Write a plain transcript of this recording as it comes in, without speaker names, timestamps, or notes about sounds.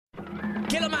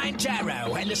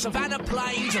Kilimanjaro and the savannah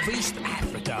plains of East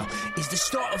Africa is the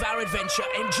start of our adventure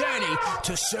and journey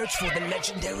to search for the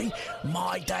legendary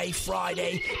My Day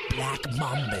Friday black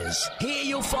mambas. Here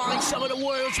you'll find some of the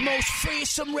world's most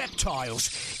fearsome reptiles.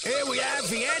 Here we have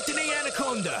the Anthony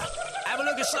Anaconda. Have a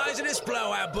look at the size of this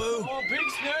blowout, boo. Oh, big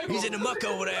snake. He's in the muck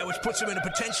over there, which puts him in a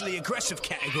potentially aggressive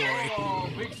category. Oh,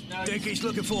 big snake. Think he's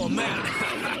looking for a mate.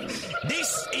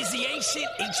 This is the ancient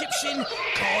Egyptian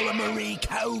Calamari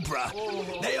cobra.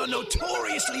 They are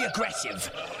notoriously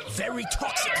aggressive, very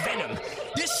toxic venom.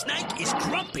 This snake is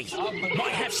grumpy.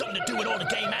 Might have something to do with all the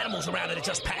game animals around it that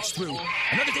just passed through.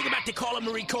 Another thing about the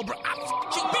Calamari cobra,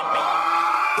 she bit me.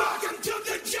 Welcome to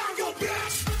the jungle,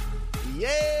 bitch.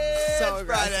 Yeah, So it's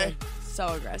aggressive. Friday. So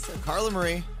aggressive. Carla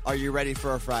Marie, are you ready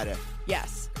for a Friday?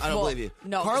 Yes. I don't believe you.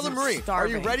 No. Carla I'm Marie,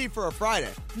 starving. are you ready for a Friday?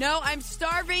 No, I'm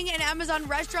starving, and Amazon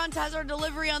Restaurants has our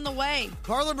delivery on the way.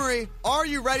 Carla Marie, are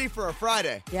you ready for a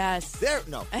Friday? Yes.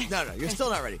 No, you're still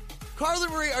not ready. Carla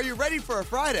Marie, are you ready for a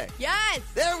Friday? Yes.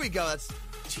 There we go.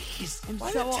 Jeez, I'm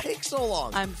why so- did it take so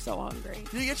long? I'm so hungry.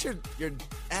 Did you get your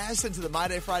ass into the My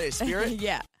Day Friday spirit?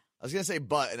 Yeah. I was going to say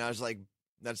butt, and I was like,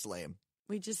 that's lame.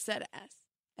 We just said ass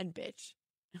and bitch.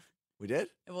 We did?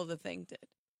 Well, the thing did.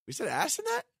 We said ass in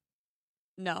that?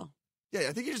 No. Yeah,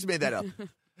 I think you just made that up.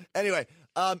 Anyway,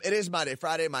 it is My Day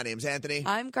Friday. My name's Anthony.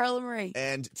 I'm Carla Marie.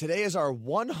 And today is our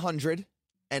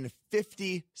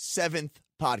 157th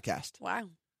podcast. Wow.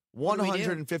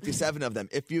 157 of them.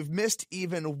 If you've missed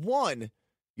even one,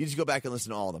 you just go back and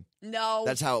listen to all of them. No.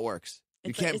 That's how it works.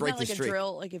 You It's can't like, break isn't the that like streak. a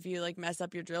drill? Like if you like mess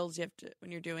up your drills, you have to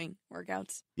when you're doing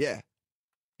workouts. Yeah.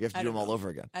 You have to I do them don't all know. over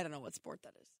again. I don't know what sport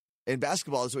that is. In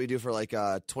basketball, that's what you do for like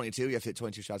 22. You have to hit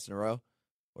 22 shots in a row,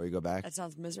 or you go back. That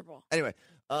sounds miserable. Anyway,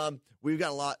 we've got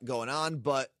a lot going on,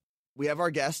 but we have our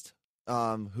guest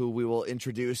who we will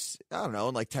introduce, I don't know,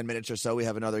 in like 10 minutes or so. We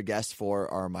have another guest for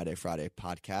our My Day Friday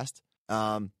podcast.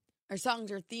 Our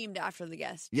songs are themed after the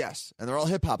guest. Yes, and they're all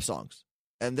hip hop songs.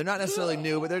 And they're not necessarily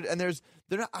new, but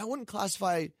they're not, I wouldn't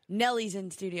classify, Nelly's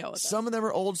in studio with some of them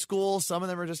are old school, some of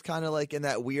them are just kind of like in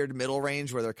that weird middle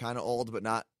range where they're kind of old, but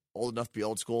not old enough to be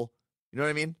old school. You know what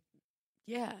I mean?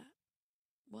 Yeah.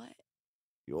 What?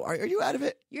 Are you out of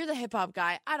it? You're the hip hop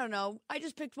guy. I don't know. I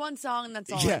just picked one song and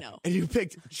that's all Yeah, I know. and you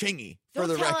picked Chingy for Don't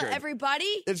the tell record.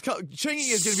 everybody. It's called,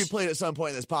 Chingy is going to be played at some point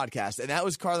in this podcast, and that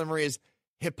was Carla Marie's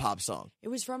hip hop song. It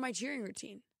was from my cheering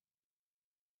routine.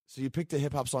 So you picked a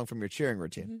hip hop song from your cheering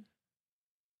routine. Mhm.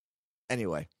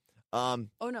 Anyway, Oh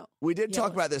no. we did talk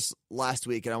Yellow. about this last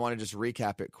week, and I want to just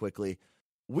recap it quickly.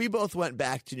 We both went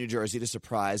back to New Jersey to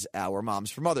surprise our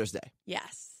moms for Mother's Day.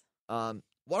 Yes.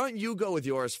 Why don't you go with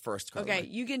yours first, Carla? Okay,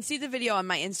 you can see the video on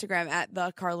my Instagram at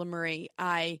the Carla Marie.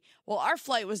 Our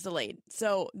flight was delayed,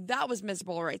 so that was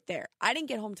miserable right there. I didn't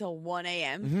get home till 1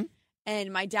 a.m. Mhm.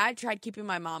 and my dad tried keeping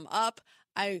my mom up.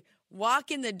 I walk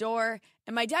in the door,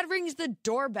 and my dad rings the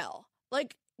doorbell.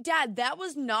 Like, Dad, that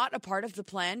was not a part of the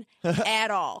plan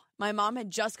at all. My mom had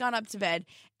just gone up to bed,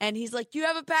 and he's like, "You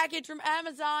have a package from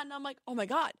Amazon." And I'm like, "Oh my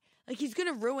God." Like, he's going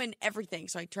to ruin everything.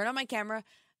 So I turn on my camera,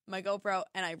 my GoPro,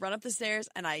 and I run up the stairs,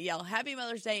 and I yell, "Happy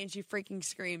Mother's Day," and she freaking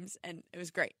screams, and it was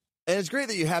great. And it's great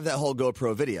that you have that whole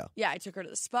GoPro video. Yeah, I took her to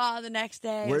the spa the next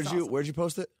day. It Where'd was you awesome. Where'd you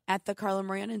post it? At the Carla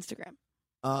Marie on Instagram.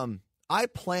 I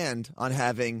planned on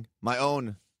having my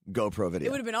own GoPro video.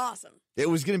 It would have been awesome. It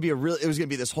was going to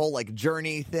be this whole like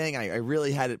journey thing. I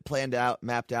really had it planned out,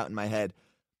 mapped out in my head.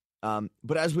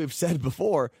 But as we've said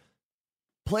before,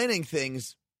 planning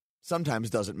things sometimes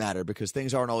doesn't matter because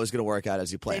things aren't always going to work out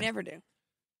as you plan. They never do.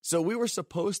 So we were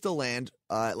supposed to land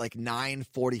at like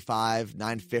 9:45,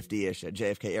 9:50-ish at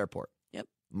JFK Airport. Yep.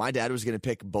 My dad was going to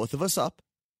pick both of us up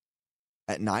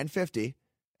at 9:50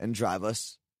 and drive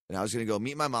us. And I was going to go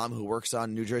meet my mom who works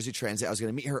on New Jersey Transit. I was going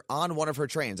to meet her on one of her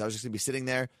trains. I was just going to be sitting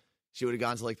there. She would have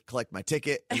gone to like collect my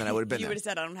ticket, and then I would have been You there. would have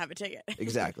said, "I don't have a ticket."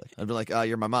 Exactly. I'd be like,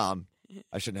 you're my mom.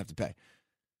 I shouldn't have to pay.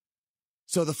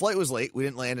 So the flight was late. We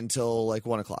didn't land until like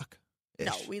 1 o'clock.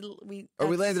 No, we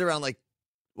landed around like,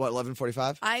 what,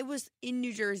 11:45? I was in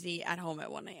New Jersey at home at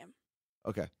 1 a.m.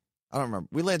 Okay. I don't remember.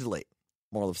 We landed late.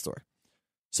 Moral of the story.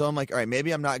 So I'm like, all right,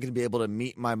 maybe I'm not going to be able to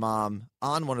meet my mom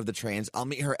on one of the trains. I'll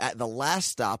meet her at the last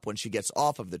stop when she gets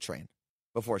off of the train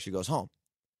before she goes home.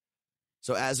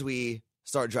 So as we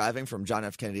start driving from John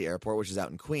F. Kennedy Airport, which is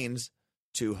out in Queens,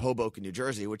 to Hoboken, New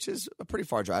Jersey, which is a pretty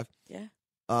far drive. Yeah.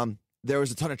 There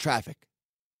was a ton of traffic.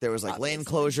 There was like lane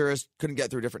Obviously. closures, couldn't get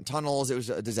through different tunnels. It was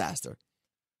a disaster.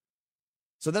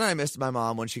 So then I missed my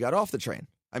mom when she got off the train.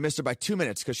 I missed her by 2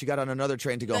 minutes because she got on another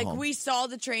train to go Like home. we saw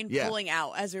the train Yeah. pulling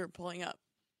out as we were pulling up.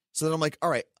 So then I'm like, all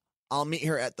right, I'll meet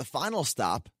her at the final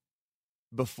stop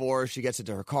before she gets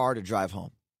into her car to drive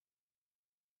home.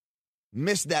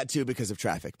 Missed that too because of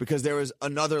traffic, because there was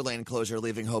another lane closure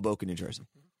leaving Hoboken, New Jersey.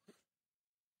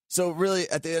 So really,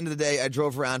 at the end of the day, I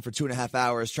drove around for 2.5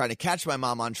 hours trying to catch my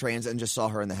mom on trains and just saw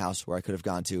her in the house where I could have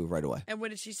gone to right away. And what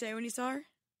did she say when you saw her?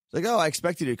 She's like, oh, I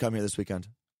expected you to come here this weekend.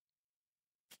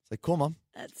 It's like, cool, Mom.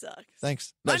 That sucks.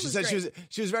 Thanks. No, Mine she was said great.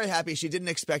 she was very happy. She didn't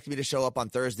expect me to show up on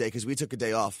Thursday because we took a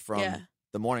day off from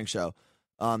the morning show.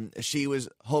 She was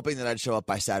hoping that I'd show up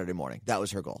by Saturday morning. That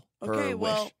was her goal. Okay, her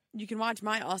well, wish. you can watch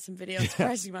my awesome video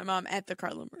surprising my mom at the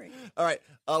Carla Marie. All right,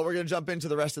 we're going to jump into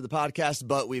the rest of the podcast,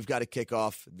 but we've got to kick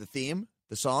off the theme,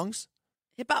 the songs.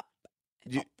 Hip hop.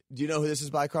 Do you know who this is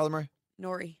by, Carla Marie?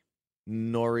 Nori.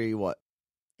 Nori what?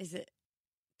 Is it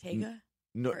Tega?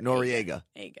 Noriega.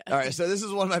 Ega. All right, so this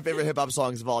is one of my favorite hip-hop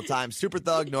songs of all time. Super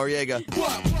Thug, Noriega.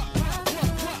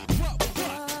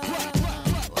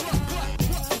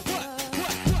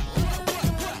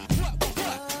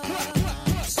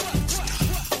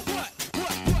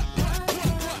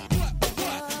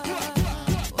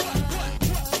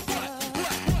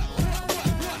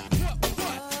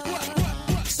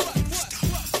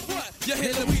 You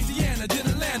hit Louisiana, then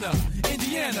Atlanta,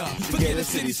 Indiana. Forget the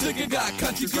city, sugar got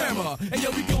country grammar. And yo,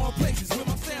 we going places where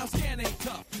my sound scan ain't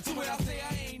tough. So when I say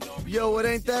I ain't no... Yo, it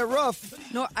ain't that rough.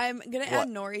 I'm going to add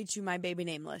Nori to my baby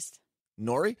name list.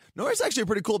 Nori? Nori's actually a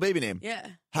pretty cool baby name. Yeah.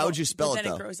 How would you spell it, then though?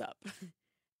 Then it grows up.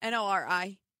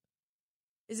 Nori.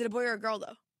 Is it a boy or a girl,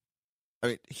 though? I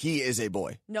mean, he is a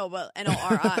boy. No, but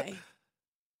Nori.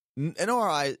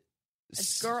 Nori.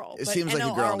 It's girl. It but seems like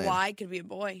a girl name. Nori could be a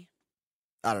boy.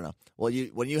 I don't know. Well,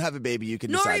 when you have a baby, you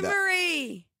can Nori decide that.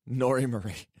 Marie. Nori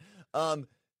Marie.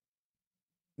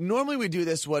 Normally we do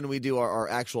this when we do our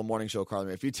actual morning show, Carla.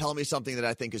 If you tell me something that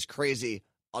I think is crazy,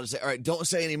 I'll just say, all right, don't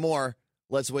say any more.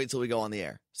 Let's wait till we go on the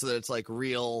air so that it's like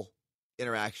real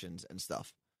interactions and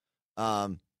stuff.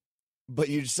 But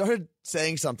you started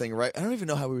saying something, right? I don't even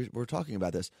know how we were talking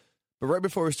about this, but right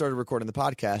before we started recording the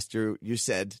podcast, you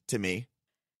said to me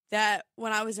that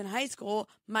when I was in high school,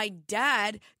 my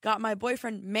dad got my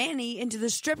boyfriend Manny into the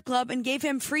strip club and gave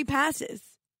him free passes.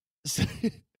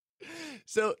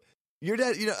 So your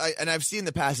dad, and I've seen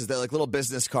the passes. They're like little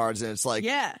business cards, and it's like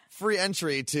free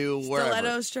entry to wherever.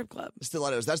 Stiletto Strip Club.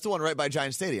 Stilettos. That's the one right by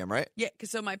Giant Stadium, right? Yeah,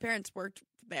 because so my parents worked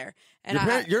there.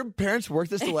 And your parents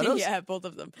worked the Stilettos? Yeah, both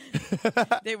of them.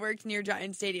 They worked near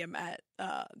Giant Stadium at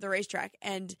the racetrack.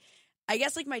 And I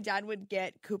guess like my dad would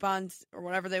get coupons or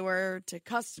whatever they were to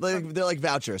customers. They're like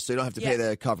vouchers, so you don't have to pay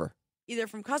the cover. Either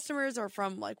from customers or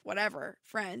from like whatever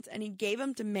friends. And he gave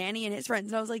them to Manny and his friends.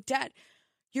 And I was like, Dad,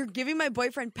 you're giving my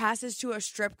boyfriend passes to a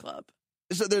strip club.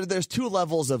 So there's two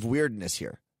levels of weirdness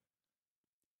here.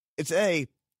 It's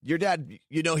your dad,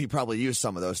 he probably used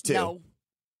some of those too. No.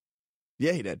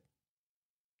 Yeah, he did.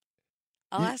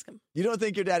 I'll ask him. You don't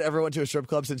think your dad ever went to a strip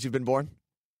club since you've been born?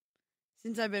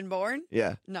 Since I've been born?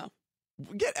 Yeah. No.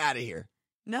 Get out of here.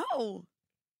 No.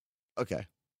 Okay.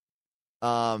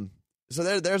 So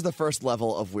there's the first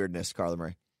level of weirdness, Carla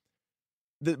Marie.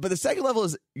 But the second level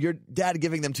is your dad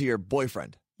giving them to your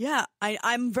boyfriend. Yeah,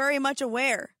 I'm very much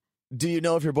aware. Do you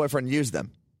know if your boyfriend used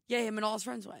them? Yeah, him and all his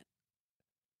friends went.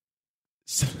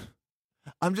 So,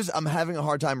 I'm having a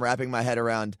hard time wrapping my head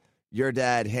around your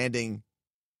dad handing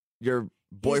your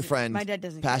boyfriend my dad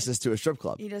doesn't passes to a strip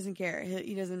club. He doesn't care.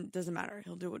 He doesn't matter.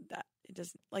 He'll do that. It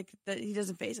doesn't like that. He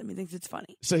doesn't face him. He thinks it's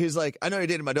funny. So he's like, I know you're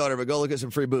dating my daughter, but go look at some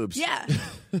free boobs. Yeah.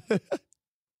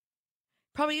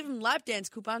 Probably even lap dance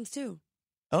coupons too.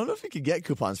 I don't know if you could get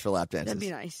coupons for lap dances. That'd be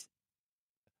nice.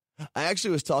 I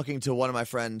actually was talking to one of my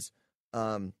friends,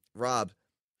 Rob,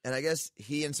 and I guess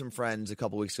he and some friends a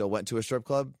couple weeks ago went to a strip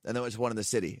club, and then went to one in the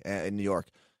city in New York,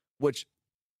 which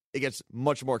it gets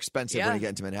much more expensive when you get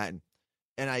into Manhattan.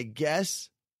 And I guess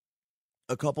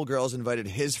a couple girls invited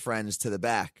his friends to the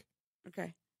back.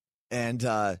 Okay. And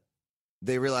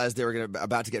they realized they were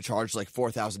about to get charged like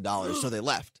 $4,000, so they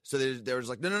left. So they were just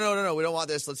like, no, we don't want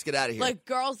this. Let's get out of here. Like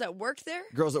girls that work there?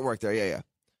 Girls that work there, yeah.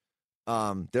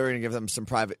 They were going to give them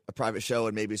a private show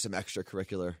and maybe some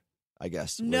extracurricular, I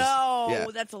guess.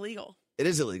 That's illegal. It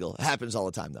is illegal. It happens all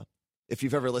the time, though. If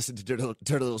you've ever listened to Dirty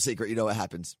Little Secret, you know it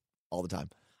happens all the time.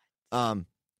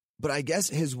 But I guess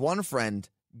his one friend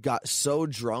got so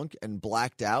drunk and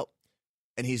blacked out,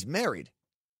 and he's married.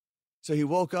 So he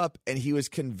woke up and he was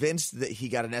convinced that he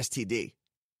got an STD.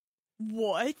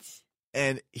 What?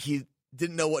 And he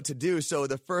didn't know what to do. So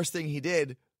the first thing he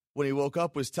did when he woke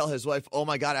up was tell his wife, oh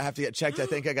my God, I have to get checked. I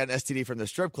think I got an STD from the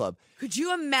strip club. Could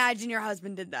you imagine your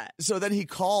husband did that? So then he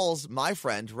calls my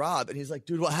friend, Rob, and he's like,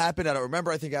 dude, what happened? I don't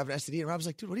remember. I think I have an STD. And Rob's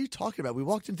like, dude, what are you talking about? We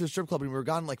walked into the strip club and we were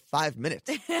gone in like 5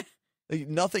 minutes. Like,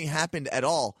 nothing happened at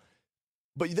all.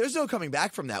 But there's no coming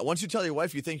back from that. Once you tell your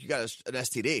wife you think you got an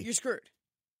STD. You're screwed.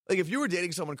 Like if you were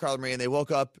dating someone, Carla Marie, and they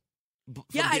woke up from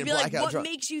Yeah, being I'd be like, blackout what drunk.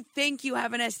 makes you think you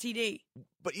have an STD?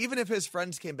 But even if his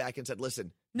friends came back and said,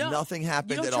 listen, No, nothing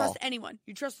happened You don't at trust all. anyone.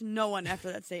 You trust no one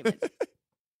after that statement.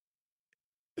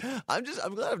 I'm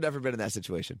glad I've never been in that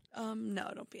situation.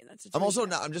 No, don't be in that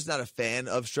situation. I'm just not a fan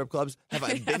of strip clubs. Have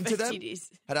I been to them? STDs.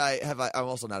 I'm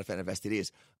also not a fan of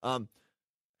STDs.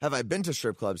 Have I been to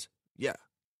strip clubs? Yeah.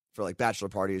 For like bachelor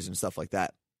parties and stuff like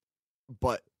that.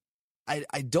 But I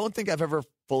don't think I've ever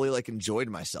fully like enjoyed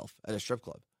myself at a strip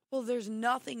club. Well, there's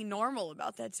nothing normal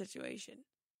about that situation.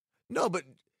 No, but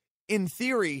in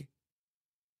theory,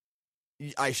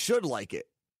 I should like it.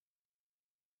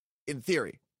 In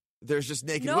theory. There's just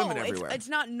naked women everywhere. It's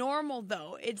not normal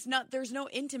though. It's not. There's no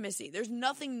intimacy. There's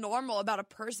nothing normal about a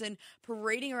person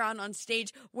parading around on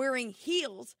stage wearing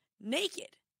heels, naked,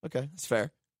 Okay, that's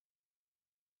fair.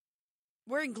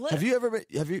 wearing glitter. Have you ever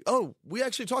been? Oh, we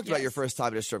actually talked about Yes. your first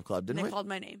time at a strip club, And didn't they we? called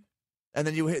my name. And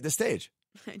then you hit the stage.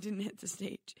 I didn't hit the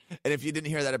stage. And if you didn't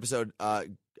hear that episode, I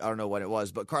don't know when it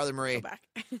was, but Carla Go Marie, back.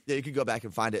 yeah, you could go back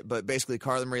and find it. But basically,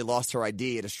 Carla Marie lost her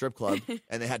ID at a strip club,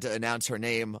 and they had to announce her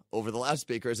name over the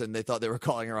loudspeakers, and they thought they were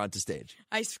calling her onto stage.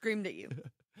 I screamed at you.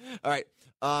 All right,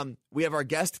 we have our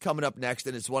guest coming up next,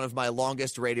 and it's one of my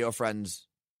longest radio friends.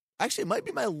 Actually, it might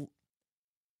be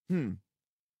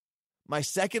my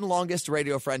second longest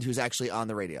radio friend who's actually on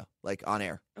the radio, like on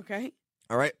air. Okay.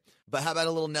 All right, but how about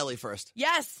a little Nelly first?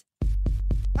 Yes.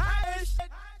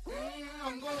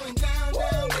 I'm going down,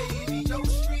 down, baby. No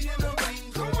street in the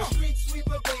rain. Come on, street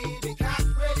sweeper, baby. Got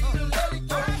ready to let it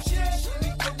go.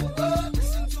 Shimmy, go up,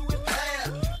 listen to it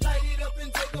loud. Light it up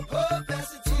and take a puff.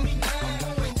 Pass it to me now.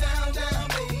 I'm going down, down,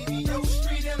 baby. No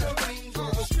street in the rain. Come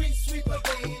on, street sweeper,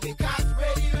 baby. Got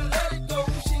ready to let it go.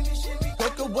 Shimmy, shimmy,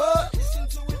 Go what? listen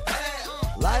to it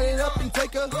loud. Light it up and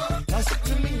take a pass it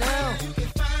to me now. You can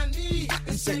find me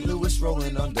In St. Louis,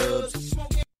 rolling on dubs.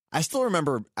 I still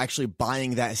remember actually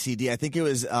buying that CD. I think it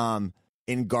was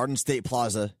in Garden State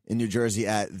Plaza in New Jersey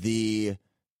at the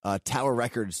Tower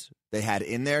Records they had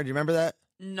in there. Do you remember that?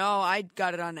 No, I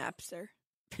got it on Napster.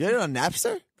 You had it on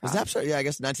Napster? Was Napster? Yeah, I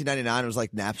guess 1999 was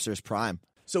like Napster's prime.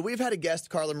 So we've had a guest,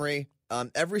 Carla Marie,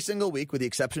 every single week with the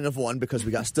exception of one because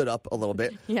we got stood up a little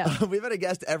bit. Yeah. We've had a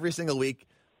guest every single week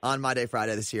on My Day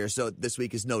Friday this year. So this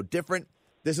week is no different.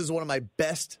 This is one of my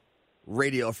best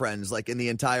radio friends like in the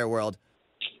entire world.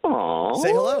 Aw,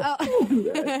 Say hello.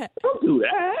 don't do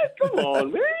that. Come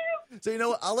on, man. So you know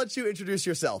what? I'll let you introduce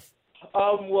yourself.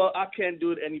 Well, I can't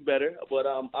do it any better, but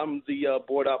I'm the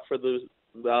board op for the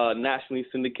nationally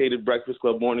syndicated Breakfast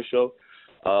Club morning show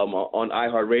on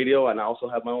iHeartRadio, and I also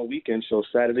have my own weekend show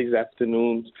Saturdays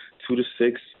afternoons 2 to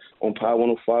 6 on Power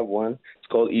 105.1. It's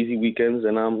called Easy Weekends,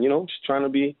 and I'm just trying to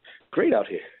be great out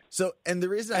here. So, and the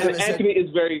reason I And haven't Anthony is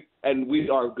and we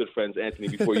are good friends, Anthony,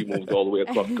 before you moved all the way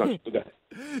across the country.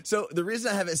 so the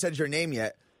reason I haven't said your name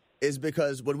yet is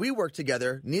because when we worked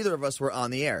together, neither of us were on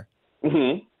the air.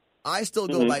 Mm-hmm. I still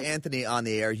go by Anthony on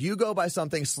the air. You go by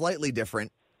something slightly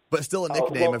different, but still a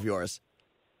nickname of yours.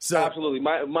 So Absolutely.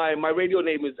 My radio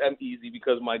name is M-Easy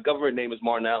because my government name is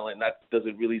Marnell, and that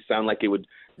doesn't really sound like it would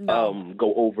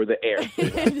go over the air.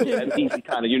 M-Easy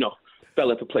kind of,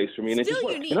 fell into place for me. And Still it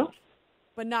just unique. worked,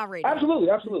 But not radio. Absolutely.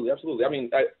 I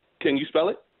mean, can you spell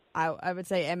it? I would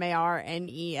say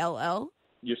Marnell.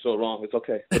 You're so wrong. It's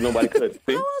okay. But nobody could.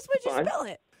 How else would you Fine. spell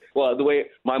it? Well, the way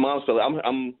my mom spells it,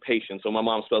 I'm patient, so my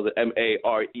mom spells it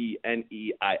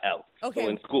Mareneil. Okay. So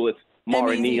in school, it's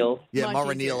M-Easy. Marneel. yeah, Much Mara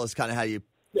easier. Neal is kind of how you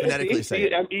phonetically say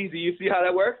it. M-Easy. You see how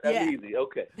that works? Yeah. M-Easy.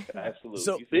 Okay. Absolutely.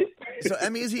 So- you see? So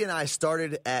M-Easy and I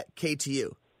started at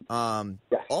KTU.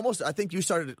 Almost, I think you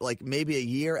started like maybe a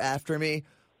year after me.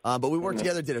 But we worked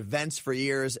together, did events for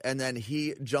years, and then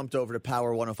he jumped over to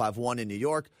Power 105.1 in New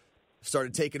York,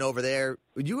 started taking over there.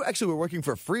 You actually were working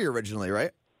for free originally,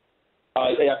 right?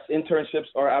 Yes, internships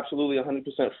are absolutely 100%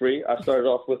 free. I started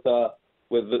off with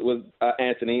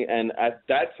Anthony, and at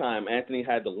that time, Anthony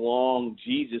had the long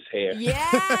Jesus hair.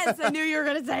 Yes, I knew you were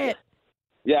going to say it.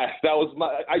 Yes, that was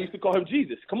I used to call him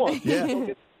Jesus. Come on, Yeah. Go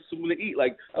get something to eat.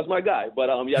 Like that's my guy. But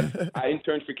yes, I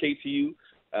interned for KTU.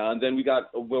 And then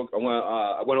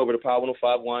I went over to Power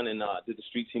 105.1 and did the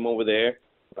street team over there,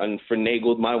 and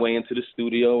finagled my way into the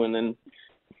studio, and then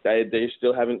they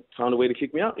still haven't found a way to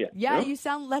kick me out yet. Yeah, you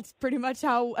know? that's pretty much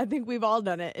how I think we've all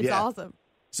done it. It's Yeah. awesome.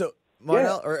 So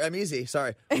Marnell, or M-Easy,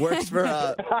 sorry, works for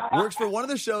one of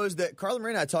the shows that Carla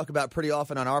Marie and I talk about pretty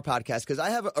often on our podcast, because I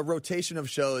have a rotation of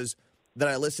shows that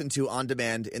I listen to on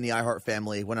demand in the iHeart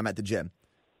family when I'm at the gym.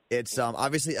 It's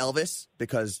obviously Elvis,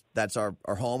 because that's our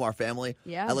home, our family.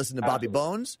 Yeah. I listen to Bobby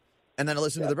Bones, and then I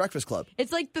listen to The Breakfast Club.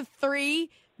 It's like the three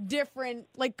different,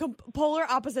 like polar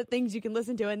opposite things you can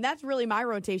listen to, and that's really my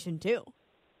rotation too.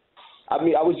 I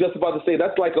mean, I was just about to say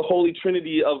that's like a holy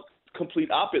trinity of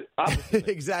complete opposite.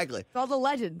 Exactly. It's all the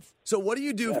legends. So what do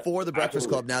you do for the Breakfast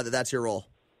absolutely. Club now that that's your role?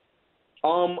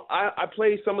 I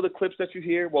play some of the clips that you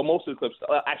hear. Well, most of the clips,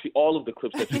 actually all of the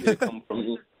clips that you hear come from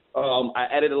me. I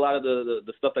edit a lot of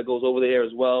the stuff that goes over the air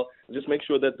as well. Just make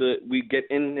sure that we get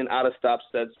in and out of stop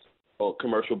sets or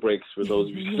commercial breaks, for those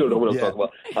of you who don't know what I'm talking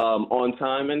about, on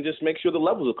time, and just make sure the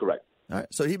levels are correct. All right.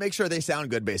 So he makes sure they sound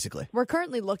good, basically. We're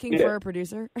currently looking for a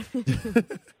producer.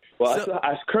 Well,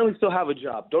 I currently still have a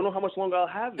job. Don't know how much longer I'll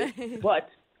have it, but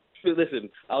listen,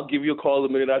 I'll give you a call the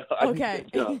minute I Okay.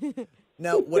 get a job.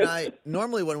 Now,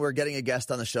 when we're getting a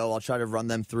guest on the show, I'll try to run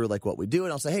them through like what we do,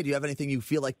 and I'll say, hey, do you have anything you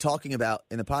feel like talking about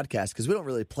in the podcast? Because we don't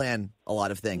really plan a lot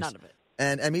of things. None of it.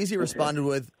 And Easy responded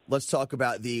with, let's talk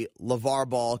about the LeVar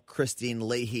Ball, Christine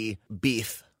Leahy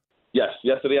beef. Yes,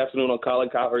 yesterday afternoon on Colin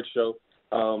Cowherd's show,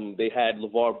 they had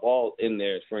LeVar Ball in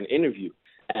there for an interview.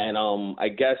 And I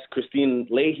guess Christine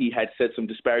Leahy had said some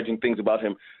disparaging things about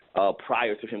him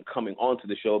prior to him coming onto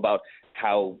the show about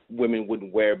how women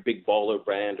wouldn't wear Big Baller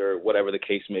brand or whatever the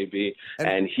case may be.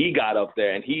 And he got up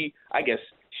there and I guess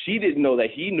she didn't know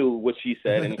that he knew what she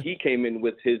said, and he came in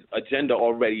with his agenda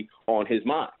already on his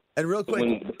mind. And real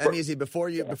quick, Easy, before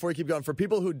you keep going, for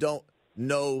people who don't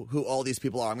know who all these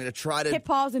people are, I'm going to try to Hit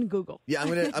pause and Google. Yeah, I'm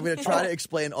going to try to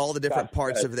explain all the different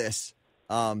parts of this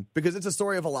because it's a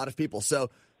story of a lot of people. So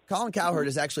Colin Cowherd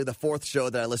is actually the fourth show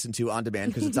that I listen to on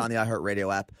demand because it's on the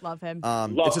iHeartRadio app. Love him.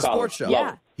 It's a sports show.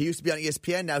 Yeah. He used to be on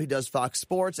ESPN. Now he does Fox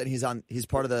Sports, and he's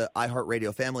part of the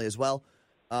iHeartRadio family as well.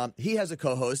 He has a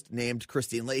co-host named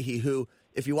Christine Leahy, who,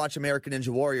 if you watch American Ninja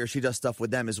Warrior, she does stuff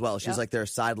with them as well. She's like their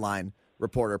sideline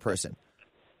reporter person.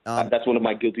 That's one of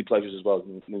my guilty pleasures as well,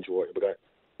 Ninja Warrior. But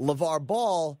LeVar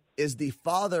Ball is the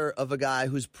father of a guy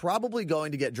who's probably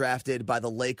going to get drafted by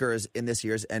the Lakers in this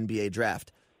year's NBA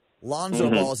draft. Lonzo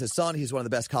Ball is his son. He's one of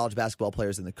the best college basketball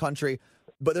players in the country.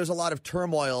 But there's a lot of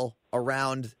turmoil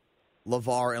around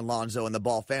LeVar and Lonzo and the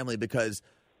Ball family because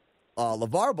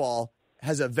LeVar Ball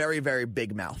has a very, very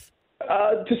big mouth.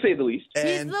 To say the least. And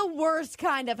He's the worst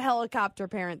kind of helicopter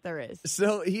parent there is.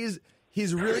 so he's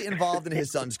really involved in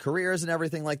his son's careers and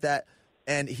everything like that.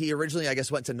 And he originally, I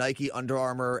guess, went to Nike, Under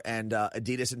Armour, and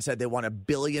Adidas and said they want $1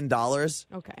 billion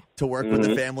Okay. to work with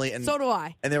the family. And So do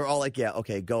I. And they were all like, yeah,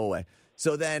 okay, go away.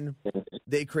 So then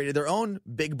they created their own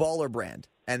Big Baller brand,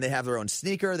 and they have their own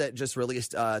sneaker that just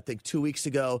released, I think, 2 weeks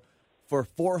ago for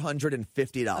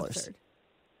 $450. Absurd.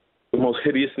 The most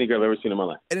hideous sneaker I've ever seen in my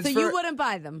life. And it's So you wouldn't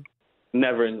buy them?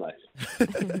 Never in life.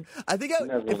 I think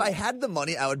if I had the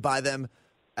money, I would buy them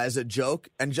as a joke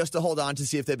and just to hold on to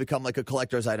see if they become like a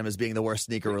collector's item as being the worst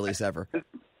sneaker release ever.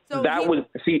 So I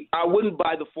wouldn't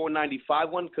buy the $495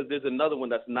 one because there's another one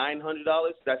that's $900.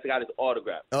 That's got his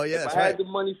autograph. Oh, yeah, if that's I right. had the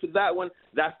money for that one,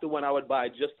 that's the one I would buy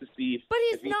just to see But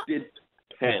if he's not- he did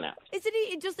pan out. Isn't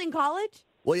he just in college?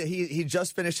 Well, yeah, he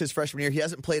just finished his freshman year. He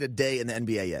hasn't played a day in the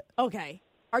NBA yet. Okay.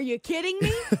 Are you kidding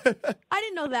me? I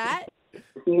didn't know that.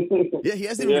 Yeah, he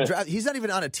hasn't even been drafted. He's not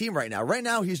even on a team right now. Right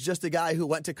now, he's just a guy who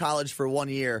went to college for 1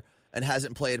 year and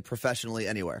hasn't played professionally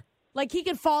anywhere. Like he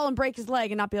could fall and break his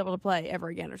leg and not be able to play ever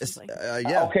again or something.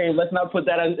 Yeah. Okay, let's not put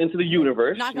that into the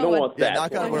universe. Knock You on don't wood. want Yeah,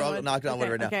 that. knock on wood. I'm knocking on wood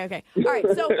right now. Okay. All right.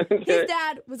 So his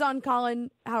dad was on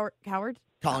Colin Howard.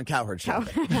 Colin Cowherd show.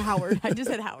 Howard. I just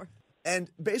said Howard. And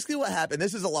basically what happened,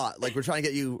 this is a lot. Like, we're trying to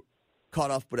get you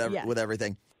caught up with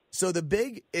everything. So the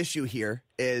big issue here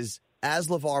is, as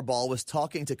LeVar Ball was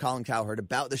talking to Colin Cowherd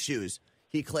about the shoes,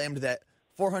 he claimed that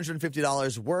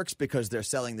 $450 works because they're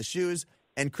selling the shoes.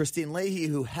 And Christine Leahy,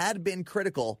 who had been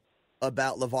critical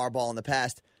about LeVar Ball in the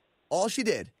past, all she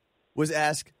did was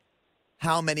ask,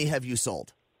 how many have you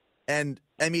sold? And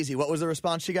Easy, what was the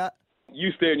response she got?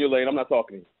 You stay in your lane. I'm not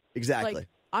talking to you. Exactly. Like,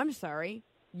 I'm sorry.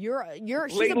 She's a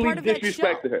Blatantly part of that show.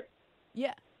 disrespected her.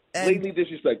 Yeah. Blatantly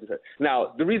disrespected her.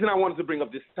 Now, the reason I wanted to bring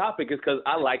up this topic is because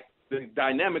I like the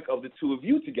dynamic of the two of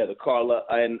you together, Carla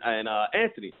and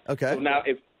Anthony. Okay. So now,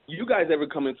 if you guys ever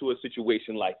come into a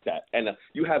situation like that, and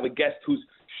you have a guest who's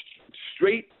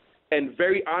straight and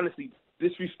very honestly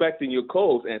disrespecting your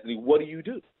co-host, Anthony, what do you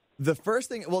do? The first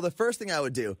thing I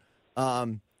would do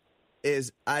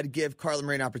is I'd give Carla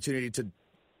Marie an opportunity to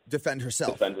defend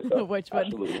herself. Which would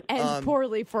Absolutely. end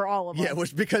poorly for all of us. Yeah,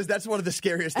 because that's one of the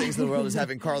scariest things in the world is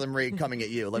having Carla Marie coming at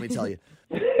you, let me tell you.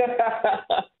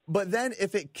 But then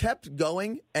if it kept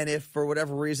going and if for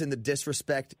whatever reason the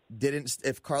disrespect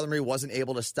if Carla Marie wasn't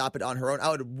able to stop it on her own, I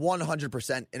would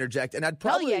 100% interject. And I'd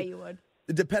probably, Hell yeah, you would.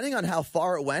 depending on how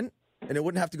far it went, and it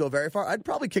wouldn't have to go very far, I'd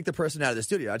probably kick the person out of the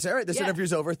studio. I'd say, all right, this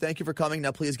interview's over. Thank you for coming.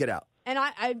 Now please get out. And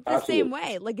I the same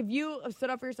way. Like if you stood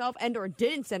up for yourself and or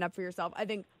didn't stand up for yourself, I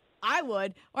think I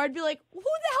would. Or I'd be like, who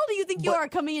the hell do you think you But- are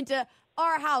coming into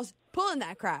our house pulling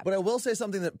that crap? But I will say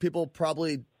something that people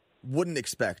probably wouldn't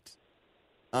expect.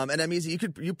 And I'm easy.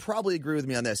 You probably agree with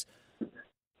me on this.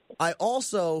 I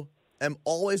also am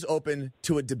always open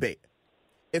to a debate.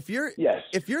 If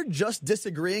you're just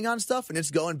disagreeing on stuff and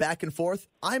it's going back and forth,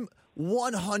 I'm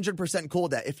 100% cool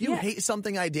with that. If you hate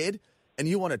something I did and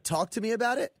you want to talk to me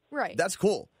about it, Right. that's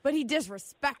cool. But he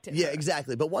disrespected Yeah, her.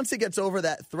 exactly. But once it gets over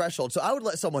that threshold, so I would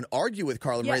let someone argue with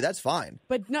Carla Marie. That's fine.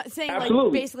 But not saying,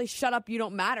 Absolutely. like, basically, shut up, you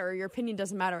don't matter, or your opinion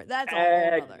doesn't matter. That's a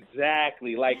whole other.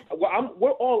 Exactly. Like,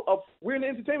 we're all up. We're in the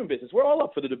entertainment business. We're all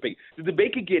up for the debate. The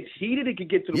debate could get heated. It could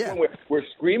get to the point where we're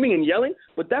screaming and yelling.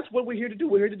 But that's what we're here to do.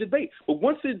 We're here to debate. But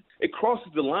once it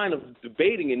crosses the line of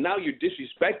debating, and now you're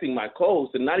disrespecting my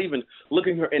co-host and not even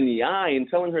looking her in the eye and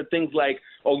telling her things like,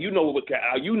 "Oh, you know what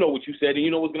you said, and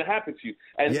you know what's going to happen to you."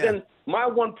 And then my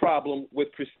one problem with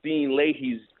Christine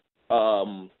Leahy's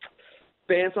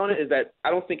stance on it is that I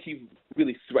don't think he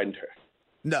really threatened her.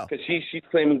 No, because she's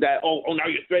claiming that now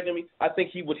you're threatening me. I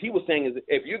think what he was saying is,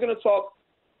 if you're gonna talk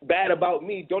bad about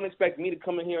me, don't expect me to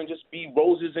come in here and just be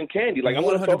roses and candy. Like, I'm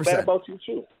gonna talk bad about you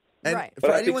too. And Right. for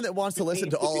But I anyone think- that wants to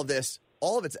listen to all of this,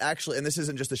 all of it's actually, and this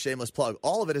isn't just a shameless plug,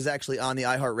 all of it is actually on the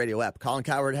iHeartRadio app. Colin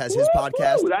Cowherd has his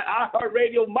podcast. Ooh, that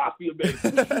iHeartRadio Mafia, baby.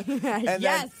 And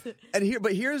Yes.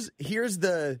 here's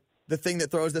the thing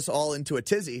that throws this all into a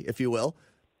tizzy, if you will,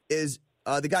 is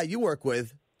the guy you work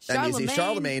with,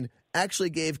 Charlemagne, actually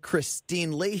gave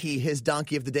Christine Leahy his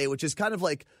donkey of the day, which is kind of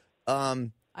like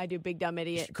I do Big Dumb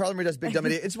Idiot. Carla Marie does Big Dumb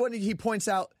Idiot. It's when he points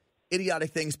out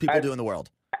idiotic things people do in the world.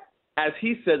 As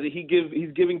he says it,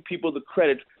 he's giving people the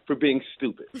credit for being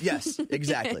stupid. Yes,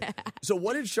 exactly. So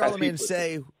what did Charlemagne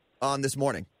say on this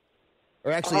morning?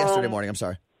 Or actually yesterday morning, I'm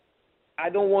sorry. I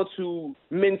don't want to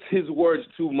mince his words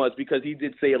too much because he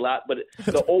did say a lot, but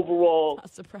the overall,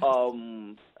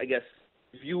 I guess,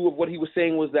 view of what he was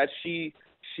saying was that she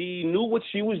knew what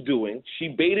she was doing. She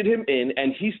baited him in,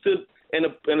 and he stood in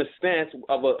a stance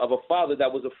of a father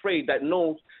that was afraid, that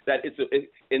knows that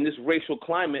in this racial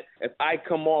climate, if I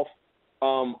come off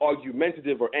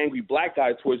argumentative or angry black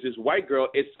guy towards this white girl,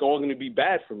 it's going to be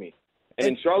bad for me. And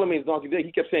in Charlemagne's donkey day,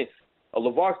 he kept saying,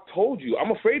 LeVar told you,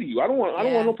 I'm afraid of you. I don't want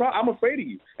no problem. I'm afraid of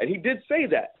you. And he did say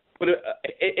that. But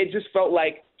it just felt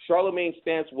like Charlemagne's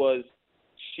stance was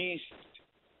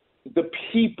the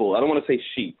people, I don't want to say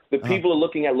she, the people are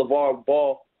looking at LeVar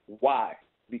Ball. Why?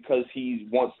 Because he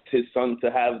wants his son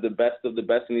to have the best of the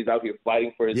best, and he's out here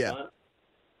fighting for his son.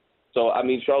 So, I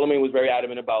mean, Charlemagne was very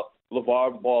adamant about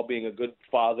LeVar Ball being a good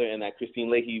father, and that Christine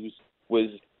Leahy was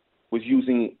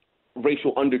using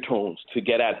racial undertones to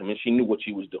get at him, and she knew what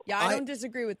she was doing. Yeah, I don't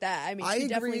disagree with that. I mean, I she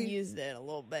definitely agree. used it a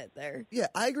little bit there. Yeah,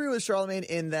 I agree with Charlemagne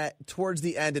in that towards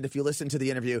the end, and if you listen to the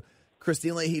interview,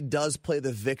 Christine Leahy does play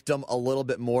the victim a little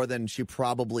bit more than she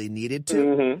probably needed to.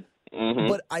 Mm-hmm. Mm-hmm.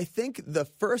 But I think the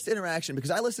first interaction,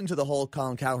 because I listened to the whole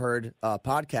Colin Cowherd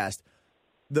podcast,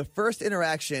 the first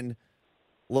interaction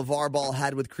LeVar Ball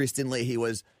had with Christine Leahy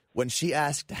was when she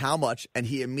asked how much, and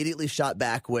he immediately shot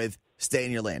back with, stay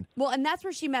in your lane. Well, and that's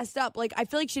where she messed up. Like, I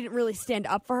feel like she didn't really stand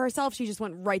up for herself. She just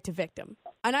went right to victim.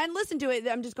 And I listened to it.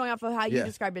 I'm just going off of how you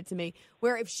described it to me,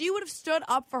 where if she would have stood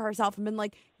up for herself and been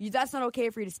like, that's not okay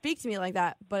for you to speak to me like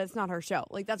that, but it's not her show.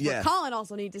 Like, that's where Colin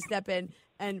also needs to step in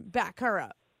and back her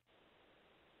up.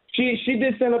 She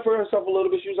did stand up for herself a little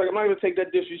bit. She was like, I'm not going to take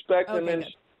that disrespect. Okay, and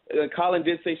then Colin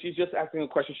did say she's just asking a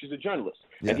question. She's a journalist.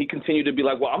 Yeah. And he continued to be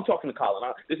like, well, I'm talking to Colin.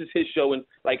 This is his show. And,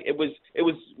 like, it was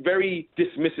very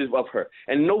dismissive of her.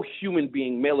 And no human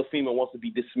being, male or female, wants to be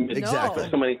dismissed Exactly. by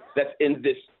somebody that's in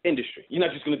this industry. You're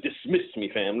not just going to dismiss me,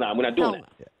 fam. Nah, we're not doing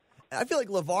that. I feel like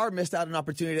LeVar missed out on an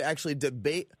opportunity to actually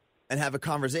debate and have a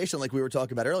conversation like we were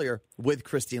talking about earlier with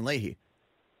Christine Leahy.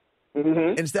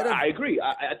 Mm-hmm. Instead of, I agree.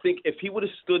 I think if he would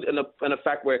have stood in a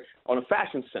fact where, on a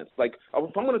fashion sense, like,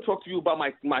 if I'm going to talk to you about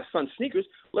my son's sneakers,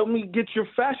 let me get your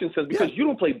fashion sense, because you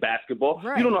don't play basketball.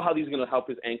 Right. You don't know how these are going to help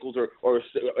his ankles or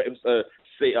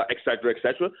say, et cetera, et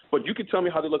cetera. But you can tell me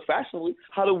how they look fashionably.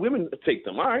 How do women take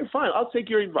them? All right, fine. I'll take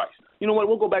your advice. You know what?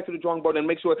 We'll go back to the drawing board and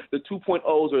make sure the 2.0s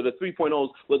or the 3.0s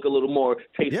look a little more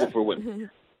tasteful for women.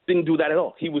 Didn't do that at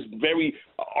all. He was very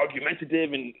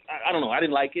argumentative, and I don't know. I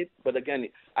didn't like it, but again,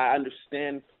 I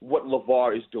understand what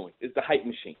LeVar is doing. It's the hype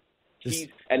machine.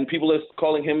 And people are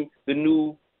calling him the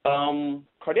new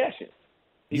Kardashian.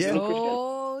 He's the new Kris Jenner.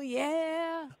 Oh,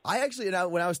 yeah. I actually,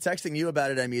 when I was texting you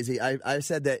about it, I'm easy. I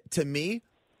said that to me,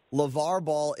 LeVar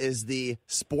Ball is the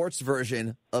sports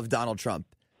version of Donald Trump.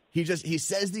 He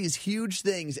says these huge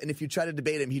things, and if you try to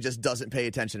debate him, he just doesn't pay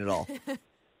attention at all.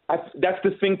 That's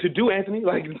the thing to do, Anthony.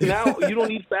 Like, now you don't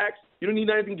need facts. You don't need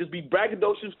anything. Just be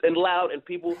braggadocious and loud, and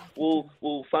people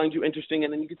will find you interesting,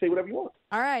 and then you can say whatever you want.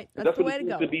 All right. That's the what way it to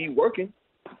seems go. to be working.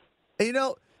 And you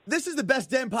know, this is the best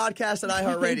damn podcast on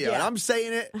iHeartRadio, Yeah. and I'm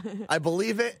saying it. I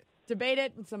believe it. Debate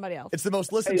it with somebody else. It's the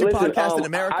most listened Hey, to listen, podcast in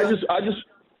America.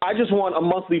 I just want a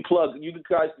monthly plug. You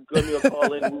guys can give me a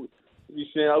call in.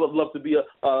 I would love to be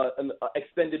an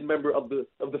extended member of the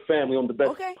family on the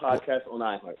best podcast on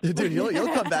iHeart. Dude,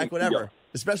 you'll come back whenever,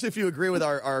 especially if you agree with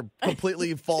our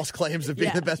completely false claims of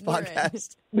being the best you're right.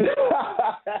 podcast.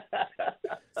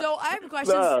 So I have a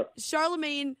question.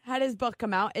 Charlemagne had his book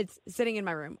come out. It's sitting in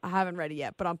my room. I haven't read it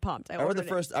yet, but I'm pumped. I read the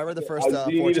first. I read the first Do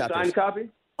you 4 need chapters. a signed copy?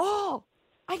 Oh,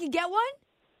 I could get one?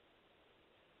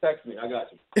 Text me. I got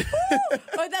you.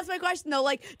 Oh, that's my question, though.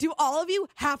 Like, do all of you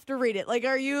have to read it? Like,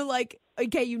 are you like,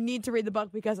 okay, you need to read the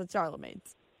book because it's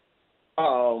Charlemagne's?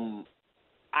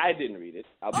 I didn't read it.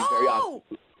 I'll be very honest.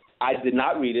 I did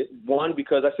not read it. One,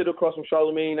 because I sit across from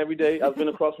Charlemagne every day. I've been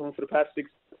across from him for the past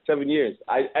 6-7 years.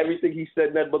 Everything he said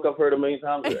in that book, I've heard a million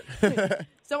times.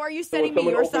 So are you sending me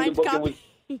your signed copy?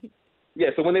 Yeah,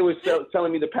 so when they were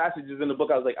telling me the passages in the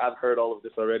book, I was like, I've heard all of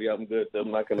this already. I'm good. I'm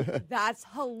not going to. That's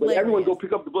hilarious. But everyone go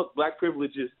pick up the book. Black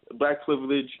privilege.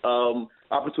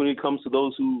 Opportunity comes to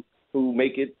those who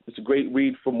make it. It's a great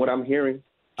read from what I'm hearing.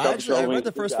 I read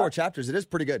the first 4 chapters. It is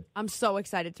pretty good. I'm so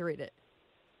excited to read it.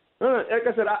 Like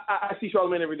I said, I see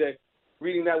Charlemagne every day.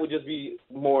 Reading that would just be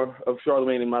more of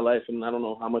Charlemagne in my life, and I don't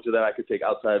know how much of that I could take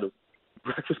outside of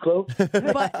Breakfast Club.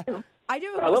 But I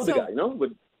do. I love the guy,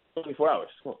 but 24 hours.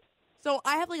 Come on. So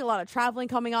I have like a lot of traveling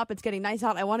coming up. It's getting nice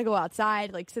out. I want to go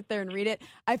outside, like sit there and read it.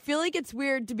 I feel like it's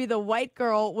weird to be the white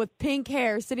girl with pink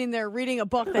hair sitting there reading a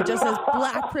book that just says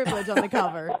Black privilege on the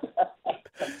cover.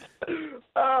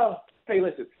 Hey,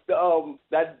 listen.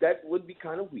 That would be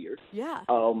kind of weird. Yeah.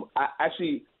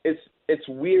 It's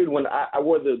weird when I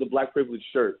wore the Black privilege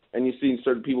shirt, and you see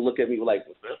certain people look at me like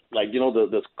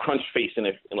the crunch face in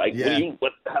it, and like,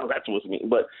 what the hell is that supposed to mean?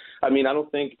 But I mean, I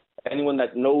don't think anyone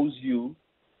that knows you.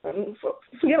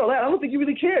 Forget all that. I don't think you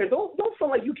really care. Don't feel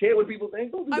like you care what people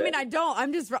think. Don't do that. I mean, I don't.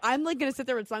 I'm like going to sit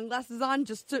there with sunglasses on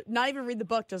just to not even read the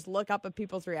book, just look up at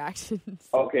people's reactions.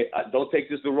 Okay, don't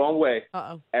take this the wrong way.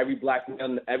 Uh-oh. Every black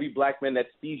man that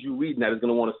sees you reading that is going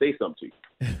to want to say something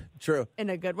to you. True.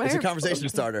 In a good way. It's a conversation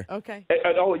starter. Okay.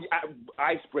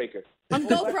 Icebreaker. I'm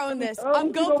GoProing this. I'm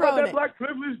you know about GoProing that it. Black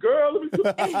privilege, girl.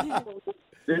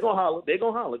 They're going to holler. They're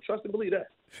going to holler. Trust and believe that.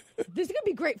 This is going to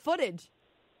be great footage.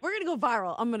 We're going to go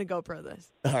viral. I'm going to GoPro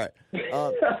this. All right.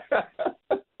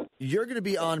 You're going to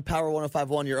be on Power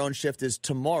 105.1. Your own shift is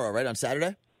tomorrow, right? On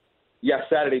Saturday? Yeah,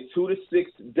 Saturday, 2 to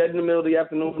 6, dead in the middle of the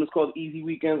afternoon. It's called Easy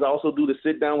Weekends. I also do the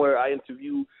sit-down where I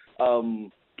interview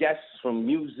guests from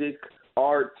music,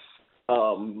 arts,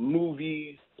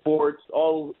 movies, sports,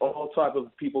 all type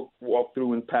of people walk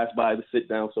through and pass by the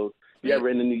sit-down. So if you're ever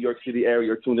in the New York City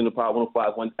area or tuned in to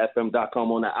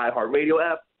Power105.1FM.com on the iHeartRadio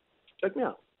app, check me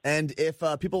out. And if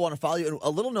people want to follow you, a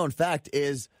little-known fact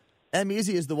is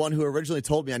M-Eazy is the one who originally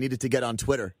told me I needed to get on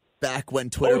Twitter back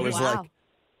when Twitter was like,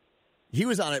 he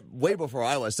was on it way before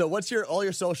I was. So what's all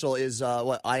your social is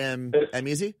what, I am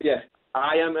M-Eazy? Yeah,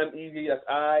 I am M-Eazy. That's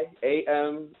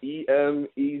I-A-M-E-M-E-Z.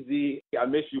 I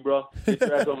miss you, bro. Get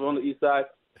your ass over on the east side.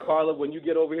 Carla, when you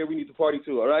get over here, we need to party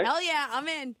too, all right? Hell yeah, I'm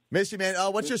in. Miss you, man.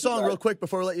 What's your song real quick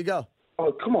before we let you go?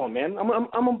 Oh, come on, man.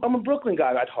 I'm a Brooklyn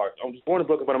guy at heart. I was born in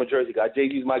Brooklyn, but I'm a Jersey guy.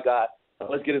 Jay-Z's my guy.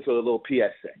 Let's get into a little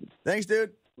PSA. Thanks,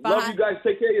 dude. Bye. Love you guys.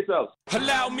 Take care of yourselves.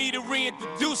 Allow me to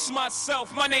reintroduce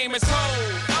myself. My name is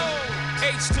Ho,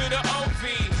 H to the O-V.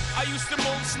 I used to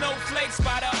move snowflakes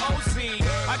by the OZ.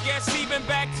 I guess even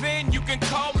back then you can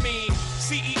call me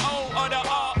CEO of the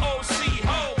ROC.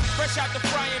 Ho, fresh out the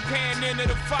frying pan into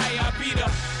the fire. I be the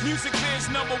music biz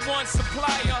 #1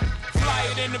 supplier. Fly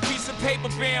it in a piece of paper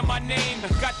bearing my name.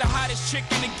 Got the hottest chick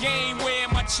in the game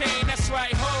wearing my chain. That's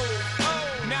right,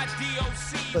 Ho, not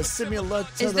DOC. But similar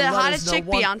to Is the hottest chick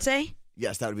Beyonce?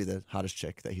 Yes, that would be the hottest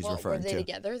chick that he's Were referring they to.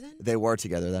 together then? They were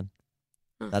together then.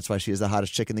 That's why she is the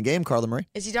hottest chick in the game, Carla Marie.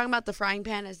 Is he talking about the frying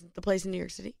pan as the place in New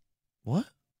York City? What?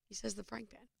 He says the frying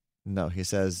pan. No, he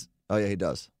says, oh yeah, he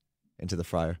does. Into the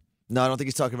fryer. No, I don't think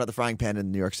he's talking about the frying pan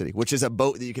in New York City, which is a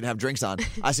boat that you can have drinks on.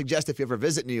 I suggest if you ever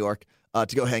visit New York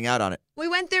to go hang out on it. We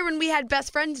went there when we had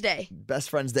Best Friends Day.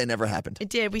 Best Friends Day never happened. It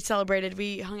did. We celebrated.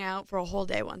 We hung out for a whole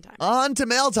day one time. On to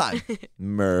mail time.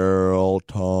 Mail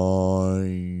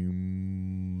time.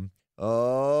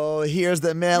 Oh, here's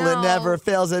the mail. It never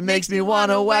fails. It makes me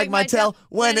want to wag my tail.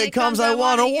 When it comes, I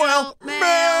want to wail.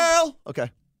 Mail. Okay.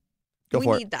 Go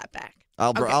for it. We need that back.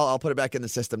 I'll put it back in the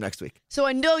system next week. So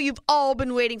I know you've all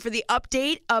been waiting for the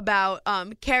update about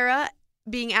Kara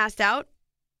being asked out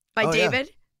by David.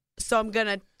 So I'm going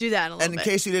to do that in a little And in bit.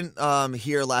 case you didn't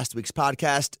hear last week's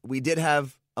podcast, we did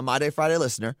have a My Day Friday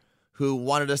listener who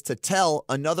wanted us to tell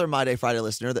another My Day Friday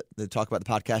listener that they talk about the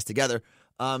podcast together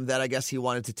that I guess he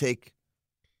wanted to take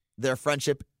their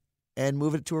friendship and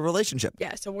move it to a relationship.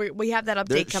 Yeah, so we have that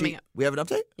update coming up. We have an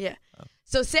update? Yeah.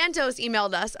 So Santos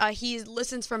emailed us. He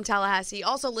listens from Tallahassee. He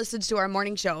also listens to our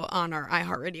morning show on our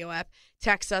iHeartRadio app.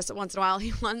 Texts us once in a while.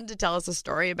 He wanted to tell us a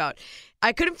story about,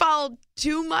 I couldn't follow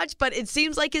too much, but it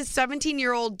seems like his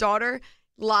 17-year-old daughter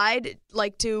lied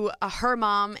like to her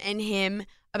mom and him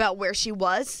about where she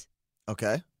was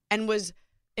Okay. and was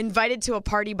invited to a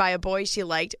party by a boy she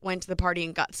liked, went to the party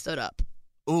and got stood up,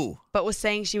 Ooh. but was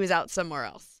saying she was out somewhere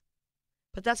else.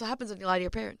 But that's what happens when you lie to your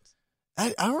parents.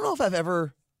 I don't know if I've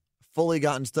ever fully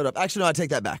gotten stood up. Actually, no, I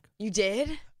take that back. You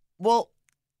did? Well,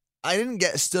 I didn't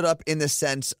get stood up in the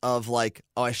sense of like,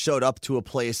 oh, I showed up to a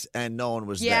place and no one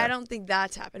was there. Yeah, I don't think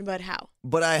that's happened, but how?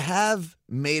 But I have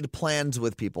made plans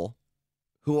with people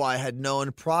who I had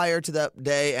known prior to that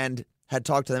day and had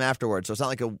talked to them afterwards. So it's not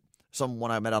like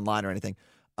someone I met online or anything.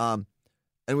 And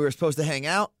we were supposed to hang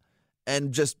out,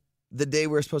 and just the day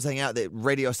we were supposed to hang out, the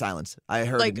radio silence. I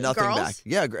heard Like nothing girls? back.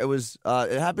 Yeah, it was.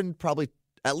 It happened probably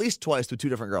at least twice with two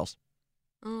different girls.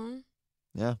 Oh.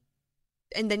 Yeah.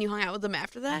 And then you hung out with them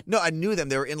after that? No, I knew them.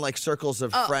 They were in like circles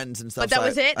of Oh, friends and stuff. but that so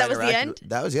was it? I That was the interacted end? with-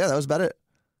 That was about it.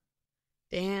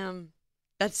 Damn.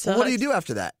 That's Well, what do you do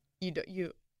after that?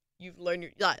 You've learned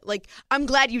your like. I'm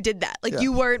glad you did that. Like Yeah.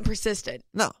 you weren't persistent.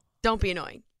 No. Don't be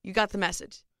annoying. You got the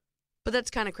message. But that's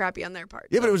kind of crappy on their part.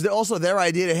 Yeah, but it was also their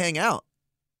idea to hang out.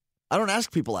 I don't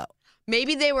ask people out.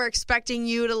 Maybe they were expecting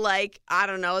you to like. I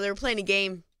don't know. They were playing a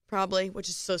game probably, which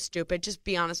is so stupid. Just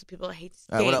be honest with people that hate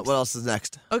All right, games. what else is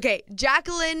next? Okay,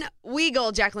 Jacqueline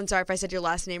Weigel. Jacqueline, sorry if I said your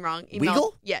last name wrong.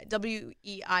 Weigel? Yeah,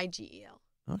 Weigel.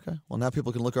 Okay. Well, now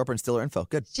people can look her up and steal her info.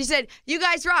 Good. She said, "You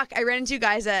guys rock." I ran into you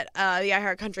guys at the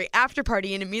iHeart Country after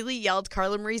party and immediately yelled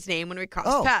Carla Marie's name when we crossed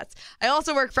Oh. paths. I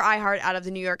also work for iHeart out of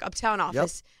the New York Uptown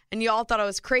office, and you all thought I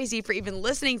was crazy for even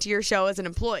listening to your show as an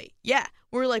employee. Yeah,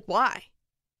 we were like, "Why?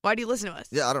 Why do you listen to us?"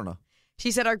 Yeah, I don't know.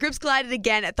 She said, "Our groups collided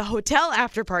again at the hotel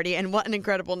after party, and what an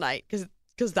incredible night." Because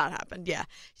that happened, yeah.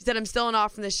 She said, "I'm still in awe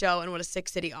from the show and what a sick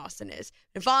city Austin is.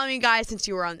 Been following you guys since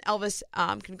you were on Elvis.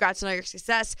 Congrats on all your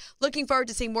success. Looking forward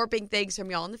to seeing more big things from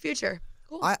y'all in the future."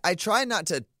 Cool. I try not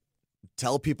to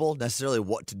tell people necessarily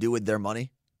what to do with their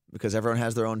money because everyone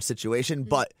has their own situation.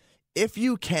 But if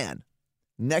you can,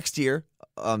 next year,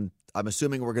 I'm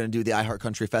assuming we're going to do the iHeart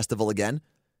Country Festival again.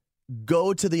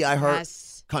 Go to the iHeart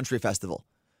Yes. Country Festival.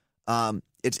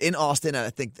 It's in Austin, and I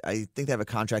think they have a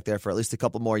contract there for at least a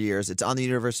couple more years. It's on the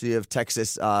University of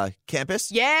Texas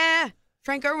campus. Yeah.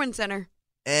 Frank Irwin Center.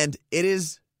 And it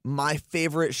is my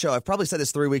favorite show. I've probably said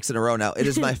this 3 weeks in a row now. It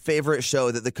is my favorite show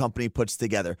that the company puts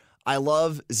together. I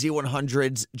love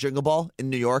Z100's Jingle Ball in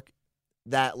New York.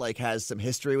 That like has some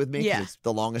history with me 'cause Yeah. it's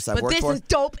the longest I've But worked this for. is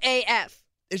dope AF.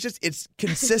 It's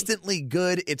consistently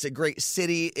good. It's a great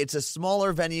city. It's a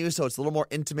smaller venue, so it's a little more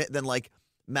intimate than like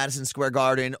Madison Square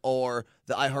Garden or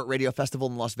the iHeartRadio Festival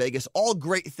in Las Vegas. All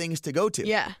great things to go to.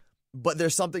 Yeah. But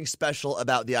there's something special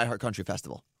about the iHeart Country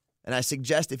Festival. And I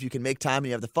suggest if you can make time and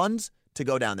you have the funds to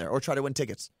go down there or try to win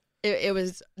tickets. It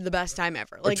was the best time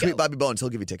ever. Or tweet Bobby Bones. He'll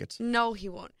give you tickets. No, he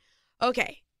won't.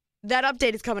 Okay. That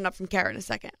update is coming up from Kara in a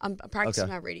second. I'm practicing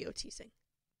Okay. my radio teasing.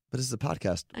 But this is a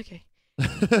podcast. Okay.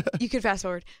 You can fast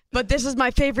forward. But this is my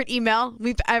favorite email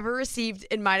we've ever received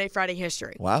in My Day Friday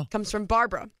history. Wow. Comes from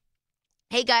Barbara.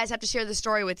 "Hey guys, have to share this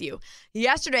story with you.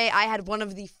 Yesterday, I had one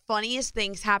of the funniest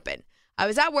things happen. I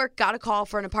was at work, got a call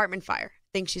for an apartment fire.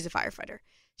 Think she's a firefighter.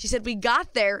 She said we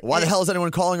got there. Why and the hell is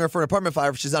anyone calling her for an apartment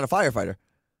fire if she's not a firefighter?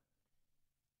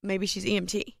 Maybe she's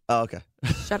EMT. Oh, okay.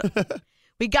 Shut up.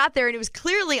 We got there and it was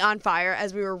clearly on fire.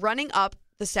 As we were running up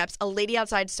the steps, a lady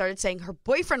outside started saying her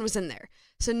boyfriend was in there.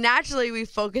 So naturally, we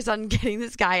focus on getting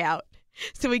this guy out.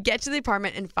 So we get to the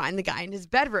apartment and find the guy in his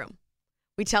bedroom.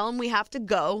 We tell him we have to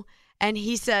go, and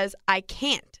he says, "I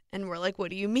can't." And we're like,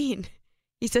 "What do you mean?"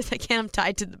 He says, "I can't. I'm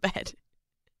tied to the bed."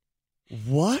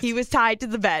 What? He was tied to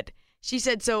the bed. She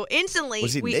said, so instantly,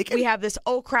 Was he naked? we have this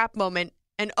oh crap moment.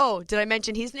 And oh, did I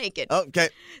mention he's naked? Okay.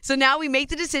 So now we make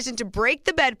the decision to break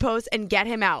the bedpost and get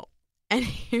him out. And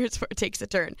here's where it takes a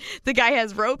turn. The guy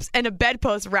has ropes and a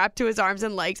bedpost wrapped to his arms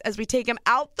and legs as we take him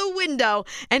out the window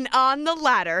and on the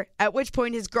ladder, at which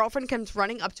point his girlfriend comes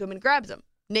running up to him and grabs him.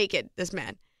 Naked, this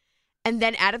man. And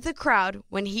then out of the crowd,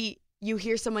 when you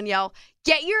hear someone yell,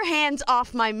 "Get your hands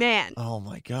off my man." Oh,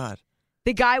 my God.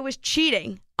 the guy was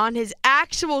cheating on his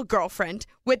actual girlfriend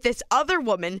with this other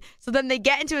woman. So then they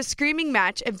get into a screaming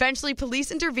match. Eventually,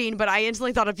 police intervene, but I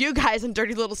instantly thought of you guys and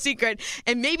Dirty Little Secret,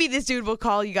 and maybe this dude will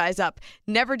call you guys up.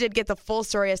 Never did get the full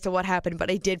story as to what happened,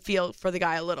 but I did feel for the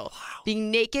guy a little. Wow.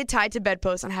 Being naked, tied to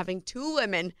bedposts, and having two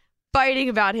women fighting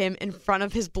about him in front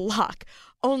of his block.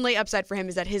 Only upside for him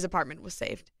is that his apartment was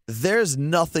saved. There's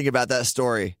nothing about that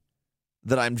story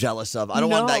that I'm jealous of. I don't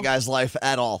want that guy's life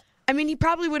at all. I mean, he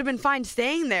probably would have been fine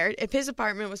staying there if his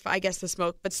apartment was, I guess, the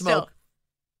smoke, but still.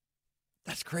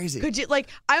 That's crazy. Could you,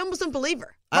 I almost don't believe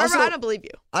her. Barbara, I don't believe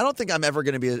you. I don't think I'm ever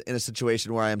going to be in a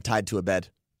situation where I am tied to a bed.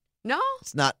 No?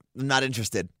 I'm not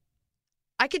interested.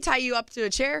 I could tie you up to a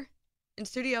chair in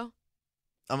studio.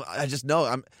 I just know.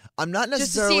 I'm not necessarily.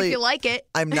 Just to see if you like it.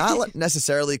 I'm not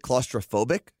necessarily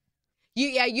claustrophobic.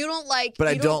 You don't like. But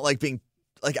I don't like being,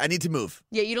 I need to move.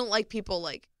 Yeah, you don't like people,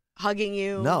 hugging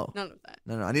you. No. None of that.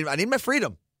 No. I need my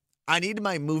freedom. I need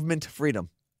my movement freedom.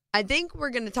 I think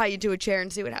we're going to tie you to a chair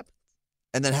and see what happens.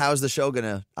 And then how's the show going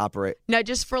to operate? No,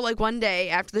 just for one day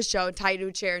after the show, tie you to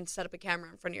a chair and set up a camera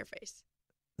in front of your face.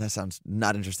 That sounds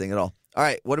not interesting at all. All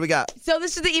right, what do we got? So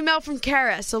this is the email from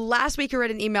Kara. So last week I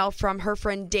read an email from her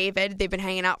friend David. They've been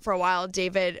hanging out for a while.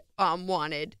 David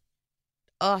wanted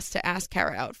us to ask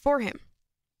Kara out for him.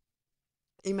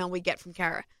 Email we get from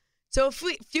Kara. So a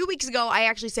few weeks ago, I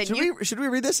actually said... Should we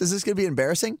read this? Is this going to be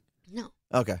embarrassing? No.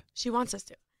 Okay. She wants us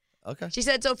to. Okay. She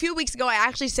said, so a few weeks ago, I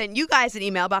actually sent you guys an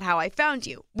email about how I found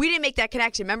you. We didn't make that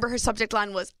connection. Remember her subject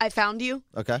line was, I found you?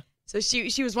 Okay. So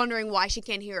she was wondering why she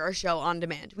can't hear our show on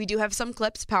demand. We do have some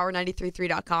clips,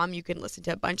 power933.com. You can listen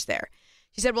to a bunch there.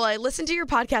 She said, well, I listened to your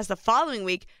podcast the following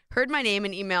week, heard my name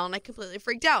and email, and I completely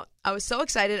freaked out. I was so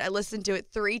excited, I listened to it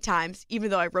 3 times, even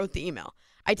though I wrote the email.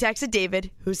 I texted David,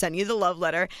 who sent you the love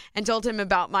letter, and told him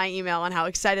about my email and how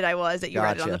excited I was that you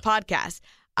read it on the podcast.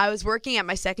 I was working at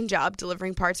my second job,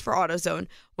 delivering parts for AutoZone,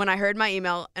 when I heard my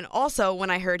email, and also when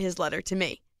I heard his letter to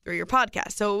me through your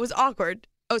podcast. So it was awkward.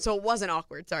 Oh, so it wasn't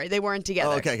awkward. Sorry. They weren't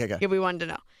together. Oh, okay. Yeah, we wanted to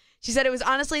know. She said, it was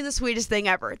honestly the sweetest thing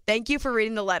ever. Thank you for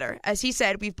reading the letter. As he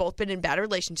said, we've both been in bad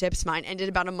relationships. Mine ended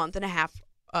about a month and a half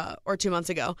or 2 months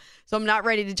ago. So I'm not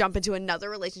ready to jump into another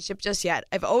relationship just yet.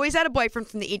 I've always had a boyfriend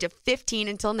from the age of 15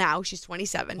 until now. She's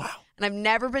 27. Wow. And I've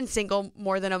never been single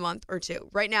more than a month or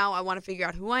 2. Right now, I want to figure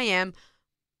out who I am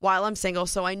while I'm single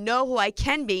so I know who I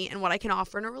can be and what I can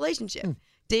offer in a relationship.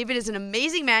 David is an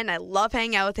amazing man. I love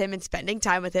hanging out with him and spending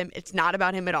time with him. It's not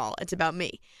about him at all. It's about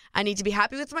me. I need to be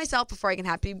happy with myself before I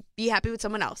can be happy with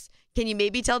someone else. Can you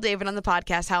maybe tell David on the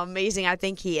podcast how amazing I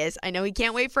think he is? I know he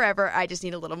can't wait forever. I just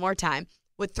need a little more time.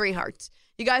 With 3 hearts.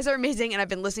 You guys are amazing, and I've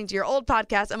been listening to your old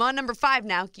podcast. I'm on number 5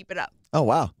 now. Keep it up. Oh,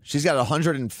 wow. She's got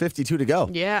 152 to go.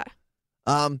 Yeah.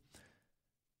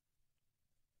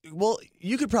 Well,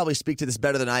 you could probably speak to this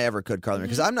better than I ever could, Carly,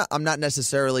 because I'm not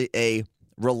necessarily a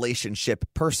relationship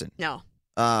person. No.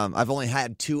 I've only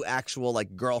had 2 actual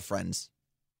girlfriends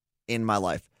in my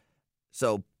life.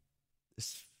 So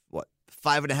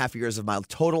 5.5 years of my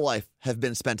total life have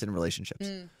been spent in relationships.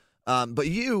 But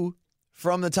you,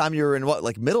 from the time you were in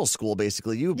middle school,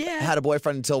 basically, you had a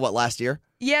boyfriend until last year?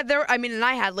 Yeah, and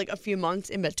I had a few months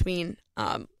in between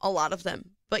a lot of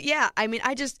them. But yeah,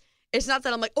 it's not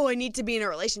that I'm I need to be in a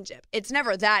relationship. It's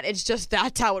never that. It's just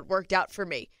that's how it worked out for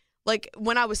me.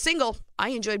 When I was single, I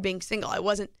enjoyed being single. I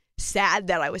wasn't sad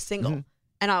that I was single,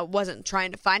 and I wasn't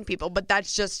trying to find people, but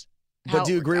that's just how But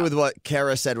do you agree with what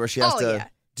Kara said where she has to... Yeah.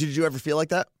 Did you ever feel like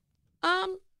that?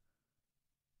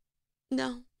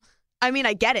 No.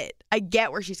 I get it. I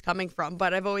get where she's coming from,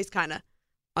 but I've always kind of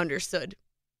understood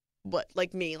what,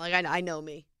 me. I know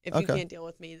me. If you can't deal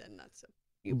with me, then that's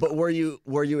you. But were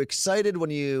you excited when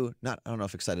you... I don't know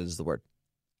if excited is the word.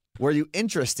 Were you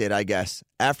interested, I guess,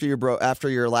 after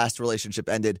your last relationship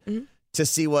ended, to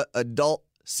see what adult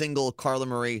single Carla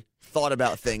Marie thought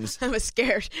about things? I was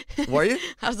scared. Were you?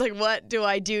 I was like, what do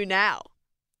I do now?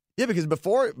 Yeah, because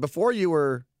before you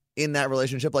were in that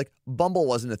relationship, Bumble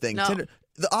wasn't a thing. No. Tinder,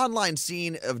 the online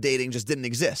scene of dating just didn't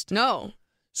exist. No.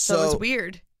 So it was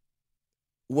weird.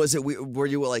 Was it? Were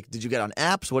you did you get on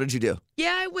apps? What did you do?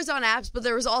 Yeah, I was on apps, but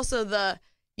there was also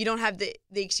you don't have the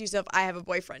excuse of I have a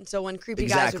boyfriend. So when creepy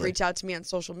guys would reach out to me on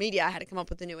social media, I had to come up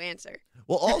with a new answer.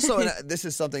 Well, also, and this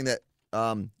is something that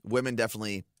women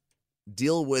definitely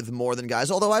deal with more than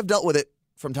guys, although I've dealt with it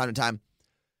from time to time.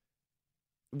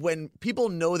 When people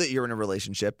know that you're in a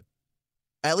relationship,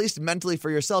 at least mentally for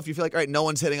yourself, you feel all right, no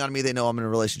one's hitting on me. They know I'm in a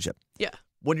relationship. Yeah.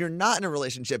 When you're not in a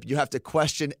relationship, you have to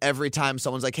question every time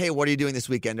someone's like, hey, what are you doing this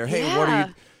weekend? Or, hey, what are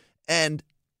you... And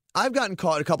I've gotten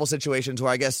caught in a couple situations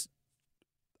where I guess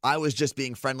I was just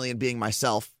being friendly and being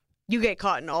myself. You get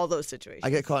caught in all those situations. I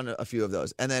get caught in a few of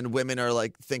those. And then women are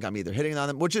like, think I'm either hitting on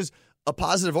them, which is a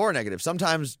positive or a negative.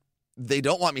 Sometimes they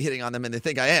don't want me hitting on them and they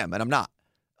think I am, and I'm not.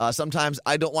 Sometimes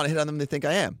I don't want to hit on them and they think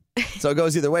I am. So it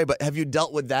goes either way. But have you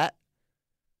dealt with that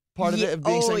part of it, of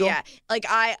being single? Oh, yeah. Like,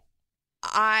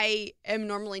 I am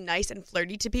normally nice and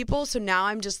flirty to people. So now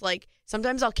I'm just like,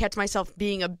 sometimes I'll catch myself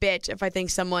being a bitch if I think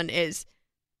someone is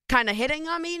kind of hitting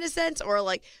on me in a sense, or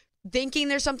like thinking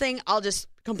there's something. I'll just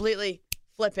completely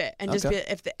flip it and just be,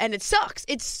 and it sucks.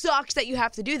 It sucks that you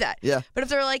have to do that. Yeah. But if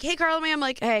they're like, hey, Carla, I'm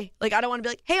like, hey, like, I don't want to be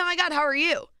like, hey, oh my God, how are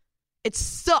you? It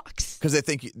sucks. Because they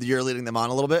think you're leading them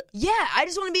on a little bit? Yeah. I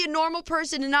just want to be a normal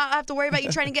person and not have to worry about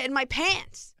you trying to get in my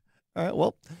pants. All right,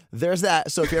 well, there's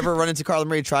that. So if you ever run into Carla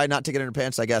Marie, try not to get in her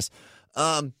pants, I guess.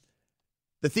 The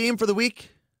theme for the week,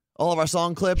 all of our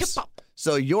song clips. Hip-hop.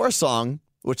 So your song,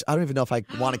 which I don't even know if I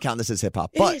want to count this as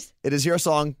hip-hop, but it is your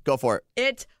song. Go for it.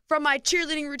 It's from my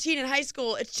cheerleading routine in high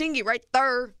school. It's Chingy right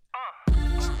there.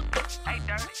 Hey,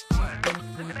 Dirty,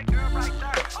 what? Look at that girl right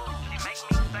there. She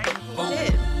make me say,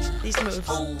 It. These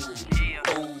moves. yeah.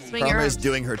 Swing Carla your Marie's arms.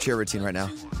 doing her cheer routine right now.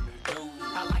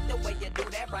 I like the way you do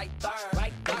that right there.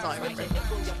 Right there. That's all I Swing remember. your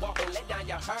hips when you walk and let down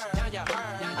your hair. Down your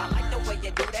hair. I like the way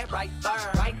you do that right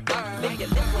there. Right there. Lick your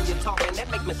lips when you're talking,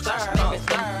 that make me stir. Make me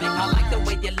stir. I like the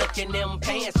way you look in them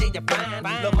pants, see you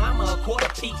fine. Lil' mama a quarter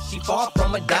piece, she far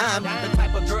from a dime. The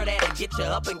type of girl that'll get you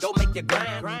up and go make you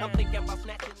grind. I'm thinking about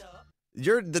snatching up.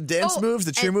 The dance moves,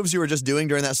 the cheer moves you were just doing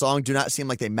during that song do not seem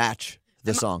like they match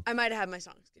the song. I might have had my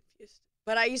songs confused.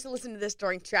 But I used to listen to this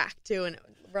during track, too, and it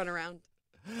would run around.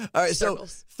 All right,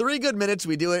 circles. so 3 good minutes.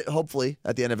 We do it, hopefully,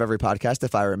 at the end of every podcast,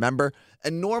 if I remember.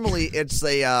 And normally it's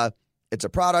a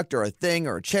product or a thing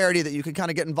or a charity that you can kind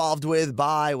of get involved with,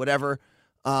 buy, whatever,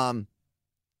 that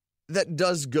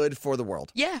does good for the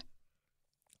world. Yeah.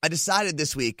 I decided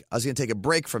this week I was going to take a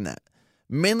break from that,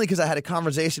 mainly because I had a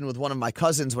conversation with one of my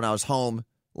cousins when I was home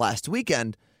last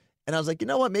weekend, and I was like, you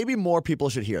know what? Maybe more people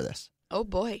should hear this. Oh,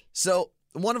 boy. So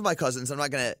one of my cousins, I'm not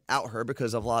going to out her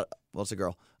because of it's a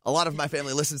girl. A lot of my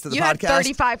family listens to the You podcast. have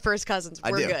 35 first cousins.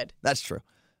 I We're do. good. That's true.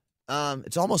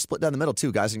 It's almost split down the middle,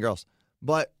 too, guys and girls.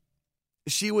 But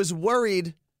she was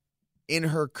worried in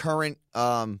her current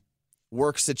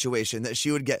work situation that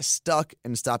she would get stuck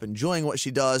and stop enjoying what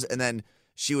she does, and then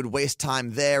she would waste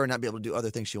time there and not be able to do other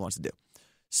things she wants to do.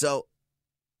 So,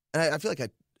 and I feel like I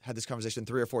had this conversation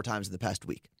 3 or 4 times in the past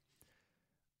week.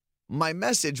 My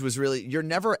message was really, you're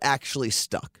never actually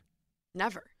stuck.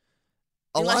 Never.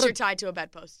 A Unless lot you're of, tied to a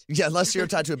bedpost. yeah, unless you're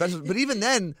tied to a bedpost. But even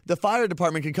then, the fire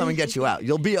department can come and get you out.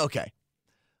 You'll be okay.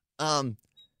 A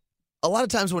lot of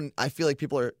times when I feel like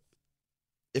people are,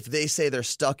 if they say they're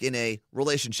stuck in a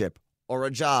relationship or a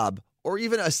job or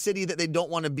even a city that they don't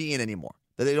want to be in anymore,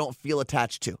 that they don't feel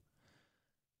attached to,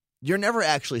 you're never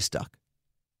actually stuck.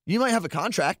 You might have a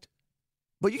contract,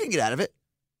 but you can get out of it.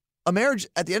 A marriage,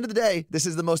 at the end of the day, this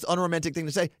is the most unromantic thing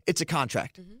to say. It's a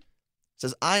contract. Mm-hmm. It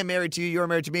says, I am married to you, you're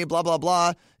married to me, blah, blah,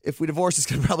 blah. If we divorce, it's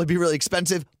going to probably be really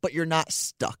expensive, but you're not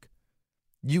stuck.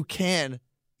 You can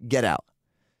get out.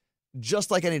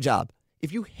 Just like any job.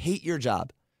 If you hate your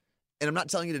job, and I'm not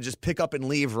telling you to just pick up and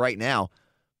leave right now,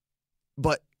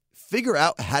 but figure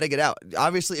out how to get out.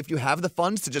 Obviously, if you have the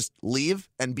funds to just leave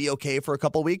and be okay for a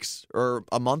couple weeks or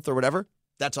a month or whatever,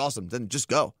 that's awesome. Then just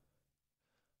go.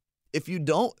 If you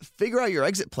don't, figure out your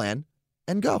exit plan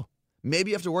and go.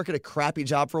 Maybe you have to work at a crappy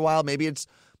job for a while. Maybe it's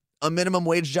a minimum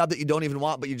wage job that you don't even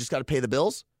want, but you just got to pay the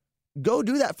bills. Go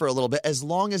do that for a little bit as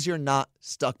long as you're not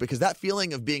stuck, because that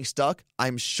feeling of being stuck,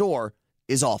 I'm sure,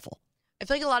 is awful. I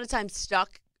feel like a lot of times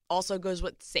stuck also goes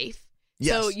with safe.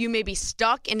 Yes. So you may be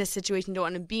stuck in a situation you don't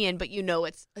want to be in, but you know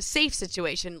it's a safe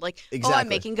situation. Like, oh, Exactly. I'm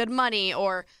making good money,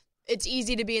 or it's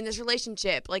easy to be in this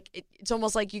relationship. Like, it's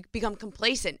almost like you become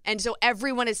complacent. And so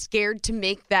everyone is scared to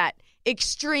make that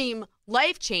extreme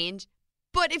life change.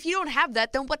 But if you don't have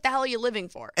that, then what the hell are you living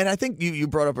for? And I think you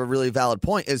brought up a really valid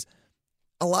point is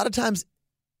a lot of times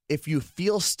if you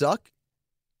feel stuck,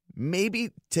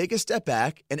 maybe take a step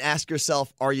back and ask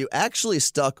yourself, are you actually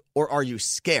stuck or are you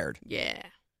scared? Yeah.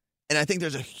 And I think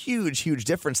there's a huge, huge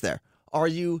difference there. Are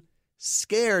you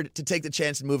scared to take the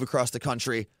chance and move across the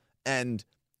country and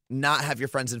not have your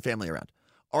friends and family around?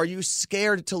 Are you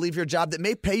scared to leave your job that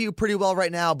may pay you pretty well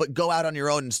right now, but go out on your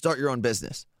own and start your own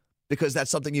business because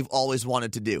that's something you've always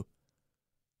wanted to do?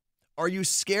 Are you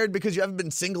scared because you haven't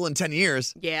been single in 10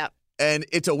 years Yeah. and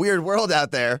it's a weird world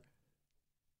out there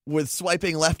with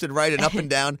swiping left and right and up and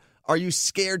down? Are you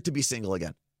scared to be single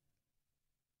again?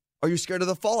 Are you scared of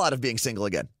the fallout of being single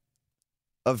again?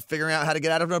 Of figuring out how to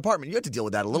get out of an apartment? You have to deal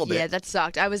with that a little bit. Yeah, that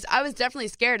sucked. I was definitely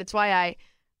scared. It's why I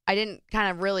I didn't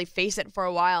kind of really face it for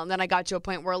a while. And then I got to a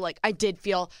point where, like, I did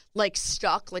feel, like,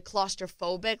 stuck, like,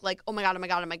 claustrophobic, like, oh, my God, oh, my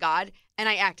God, oh, my God. And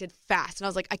I acted fast. And I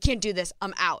was like, I can't do this.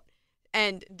 I'm out.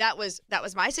 And that was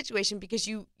my situation because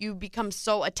you become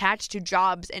so attached to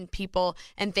jobs and people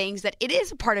and things that it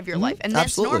is a part of your life. And that's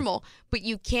Absolutely. normal. But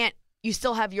you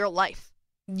still have your life,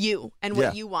 you, and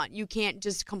what you want. You can't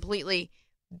just completely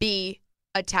be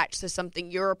attached to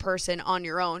something. You're a person on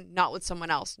your own, not with someone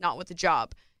else, not with a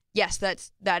job. Yes,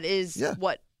 that is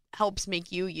what helps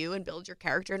make you and build your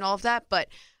character and all of that. But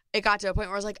it got to a point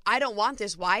where I was like, I don't want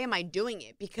this. Why am I doing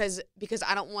it? Because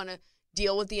I don't want to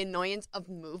deal with the annoyance of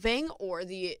moving or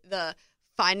the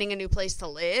finding a new place to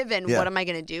live and what am I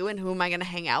going to do and who am I going to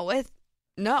hang out with?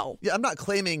 No. Yeah, I'm not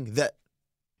claiming that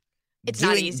it's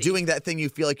not easy. Doing that thing you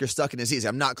feel like you're stuck in is easy.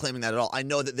 I'm not claiming that at all. I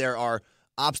know that there are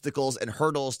obstacles and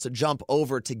hurdles to jump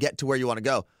over to get to where you want to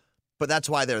go, but that's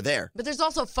why they're there. But there's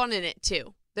also fun in it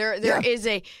too.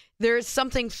 There's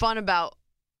something fun about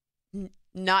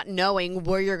not knowing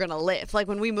where you're going to live. Like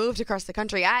when we moved across the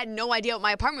country, I had no idea what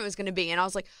my apartment was going to be. And I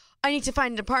was like, I need to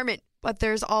find an apartment. But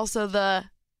there's also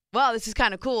this is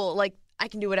kind of cool. Like I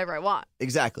can do whatever I want.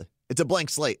 Exactly. It's a blank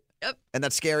slate. Yep. And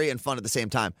that's scary and fun at the same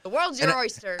time. The world's your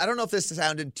oyster. I don't know if this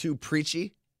sounded too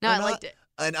preachy. No, I liked it.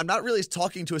 And I'm not really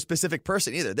talking to a specific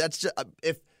person either. That's just,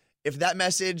 if that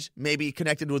message maybe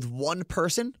connected with one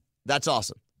person, that's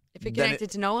awesome. If it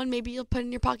connected to no one, maybe you'll put it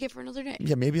in your pocket for another day.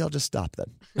 Yeah, maybe I'll just stop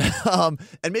then.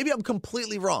 And maybe I'm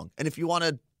completely wrong. And if you want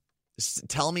to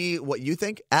tell me what you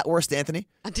think, at Worst Anthony.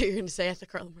 I thought you were going to say at the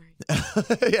Carla Marie.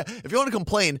 Yeah, if you want to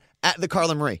complain, at the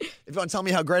Carla Marie. If you want to tell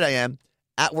me how great I am,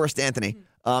 at Worst Anthony.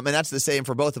 And that's the same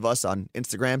for both of us on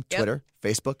Instagram, Twitter,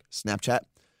 Facebook, Snapchat.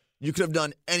 You could have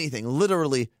done anything,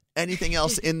 literally anything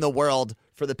else in the world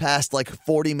for the past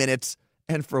 40 minutes.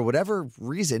 And for whatever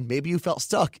reason, maybe you felt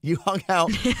stuck. You hung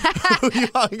out.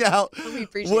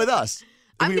 With us.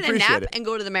 I'm going to nap and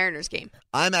go to the Mariners game.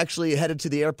 I'm actually headed to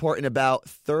the airport in about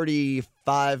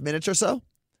 35 minutes or so.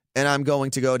 And I'm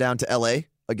going to go down to L.A.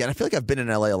 again. I feel like I've been in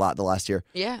L.A. a lot the last year.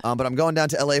 Yeah. But I'm going down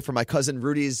to L.A. for my cousin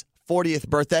Rudy's 40th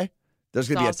birthday. There's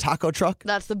going to be a taco truck.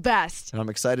 That's the best. And I'm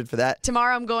excited for that.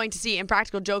 Tomorrow I'm going to see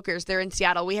Impractical Jokers. They're in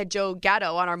Seattle. We had Joe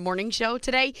Gatto on our morning show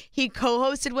today. He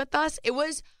co-hosted with us. It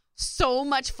was so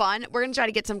much fun. We're going to try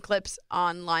to get some clips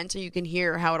online so you can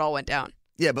hear how it all went down.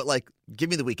 Yeah, but give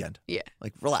me the weekend. Yeah.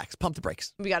 Relax. Pump the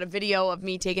brakes. We got a video of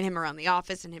me taking him around the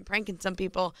office and him pranking some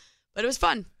people, but it was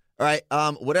fun. All right.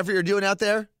 Whatever you're doing out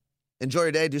there, enjoy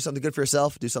your day. Do something good for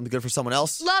yourself. Do something good for someone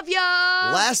else. Love ya!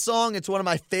 Last song. It's one of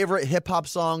my favorite hip-hop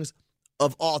songs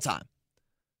of all time.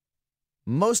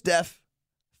 Mos Def,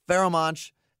 Pharoah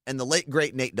Monch, and the late,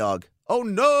 great Nate Dogg. Oh,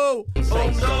 no! Oh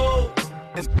no!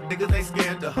 And niggas ain't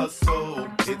scared to hustle.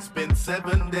 It's been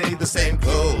 7 days, the same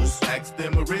clothes. Ask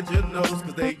them originals,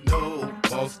 cause they know.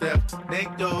 Mos Def,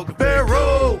 Nate Dogg, and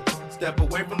Pharoah. Step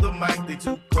away from the mic, they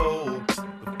too cold.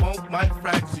 The funk might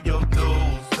fracture your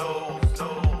nose.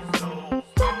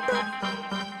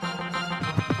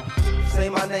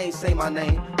 Say my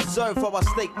name. Serve for I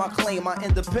stake my claim. I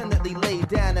independently laid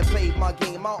down and paid my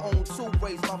game. My own 2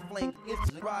 raise my flame.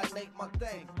 It's right, Nate, my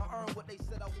thing. I earned what they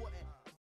said I wouldn't.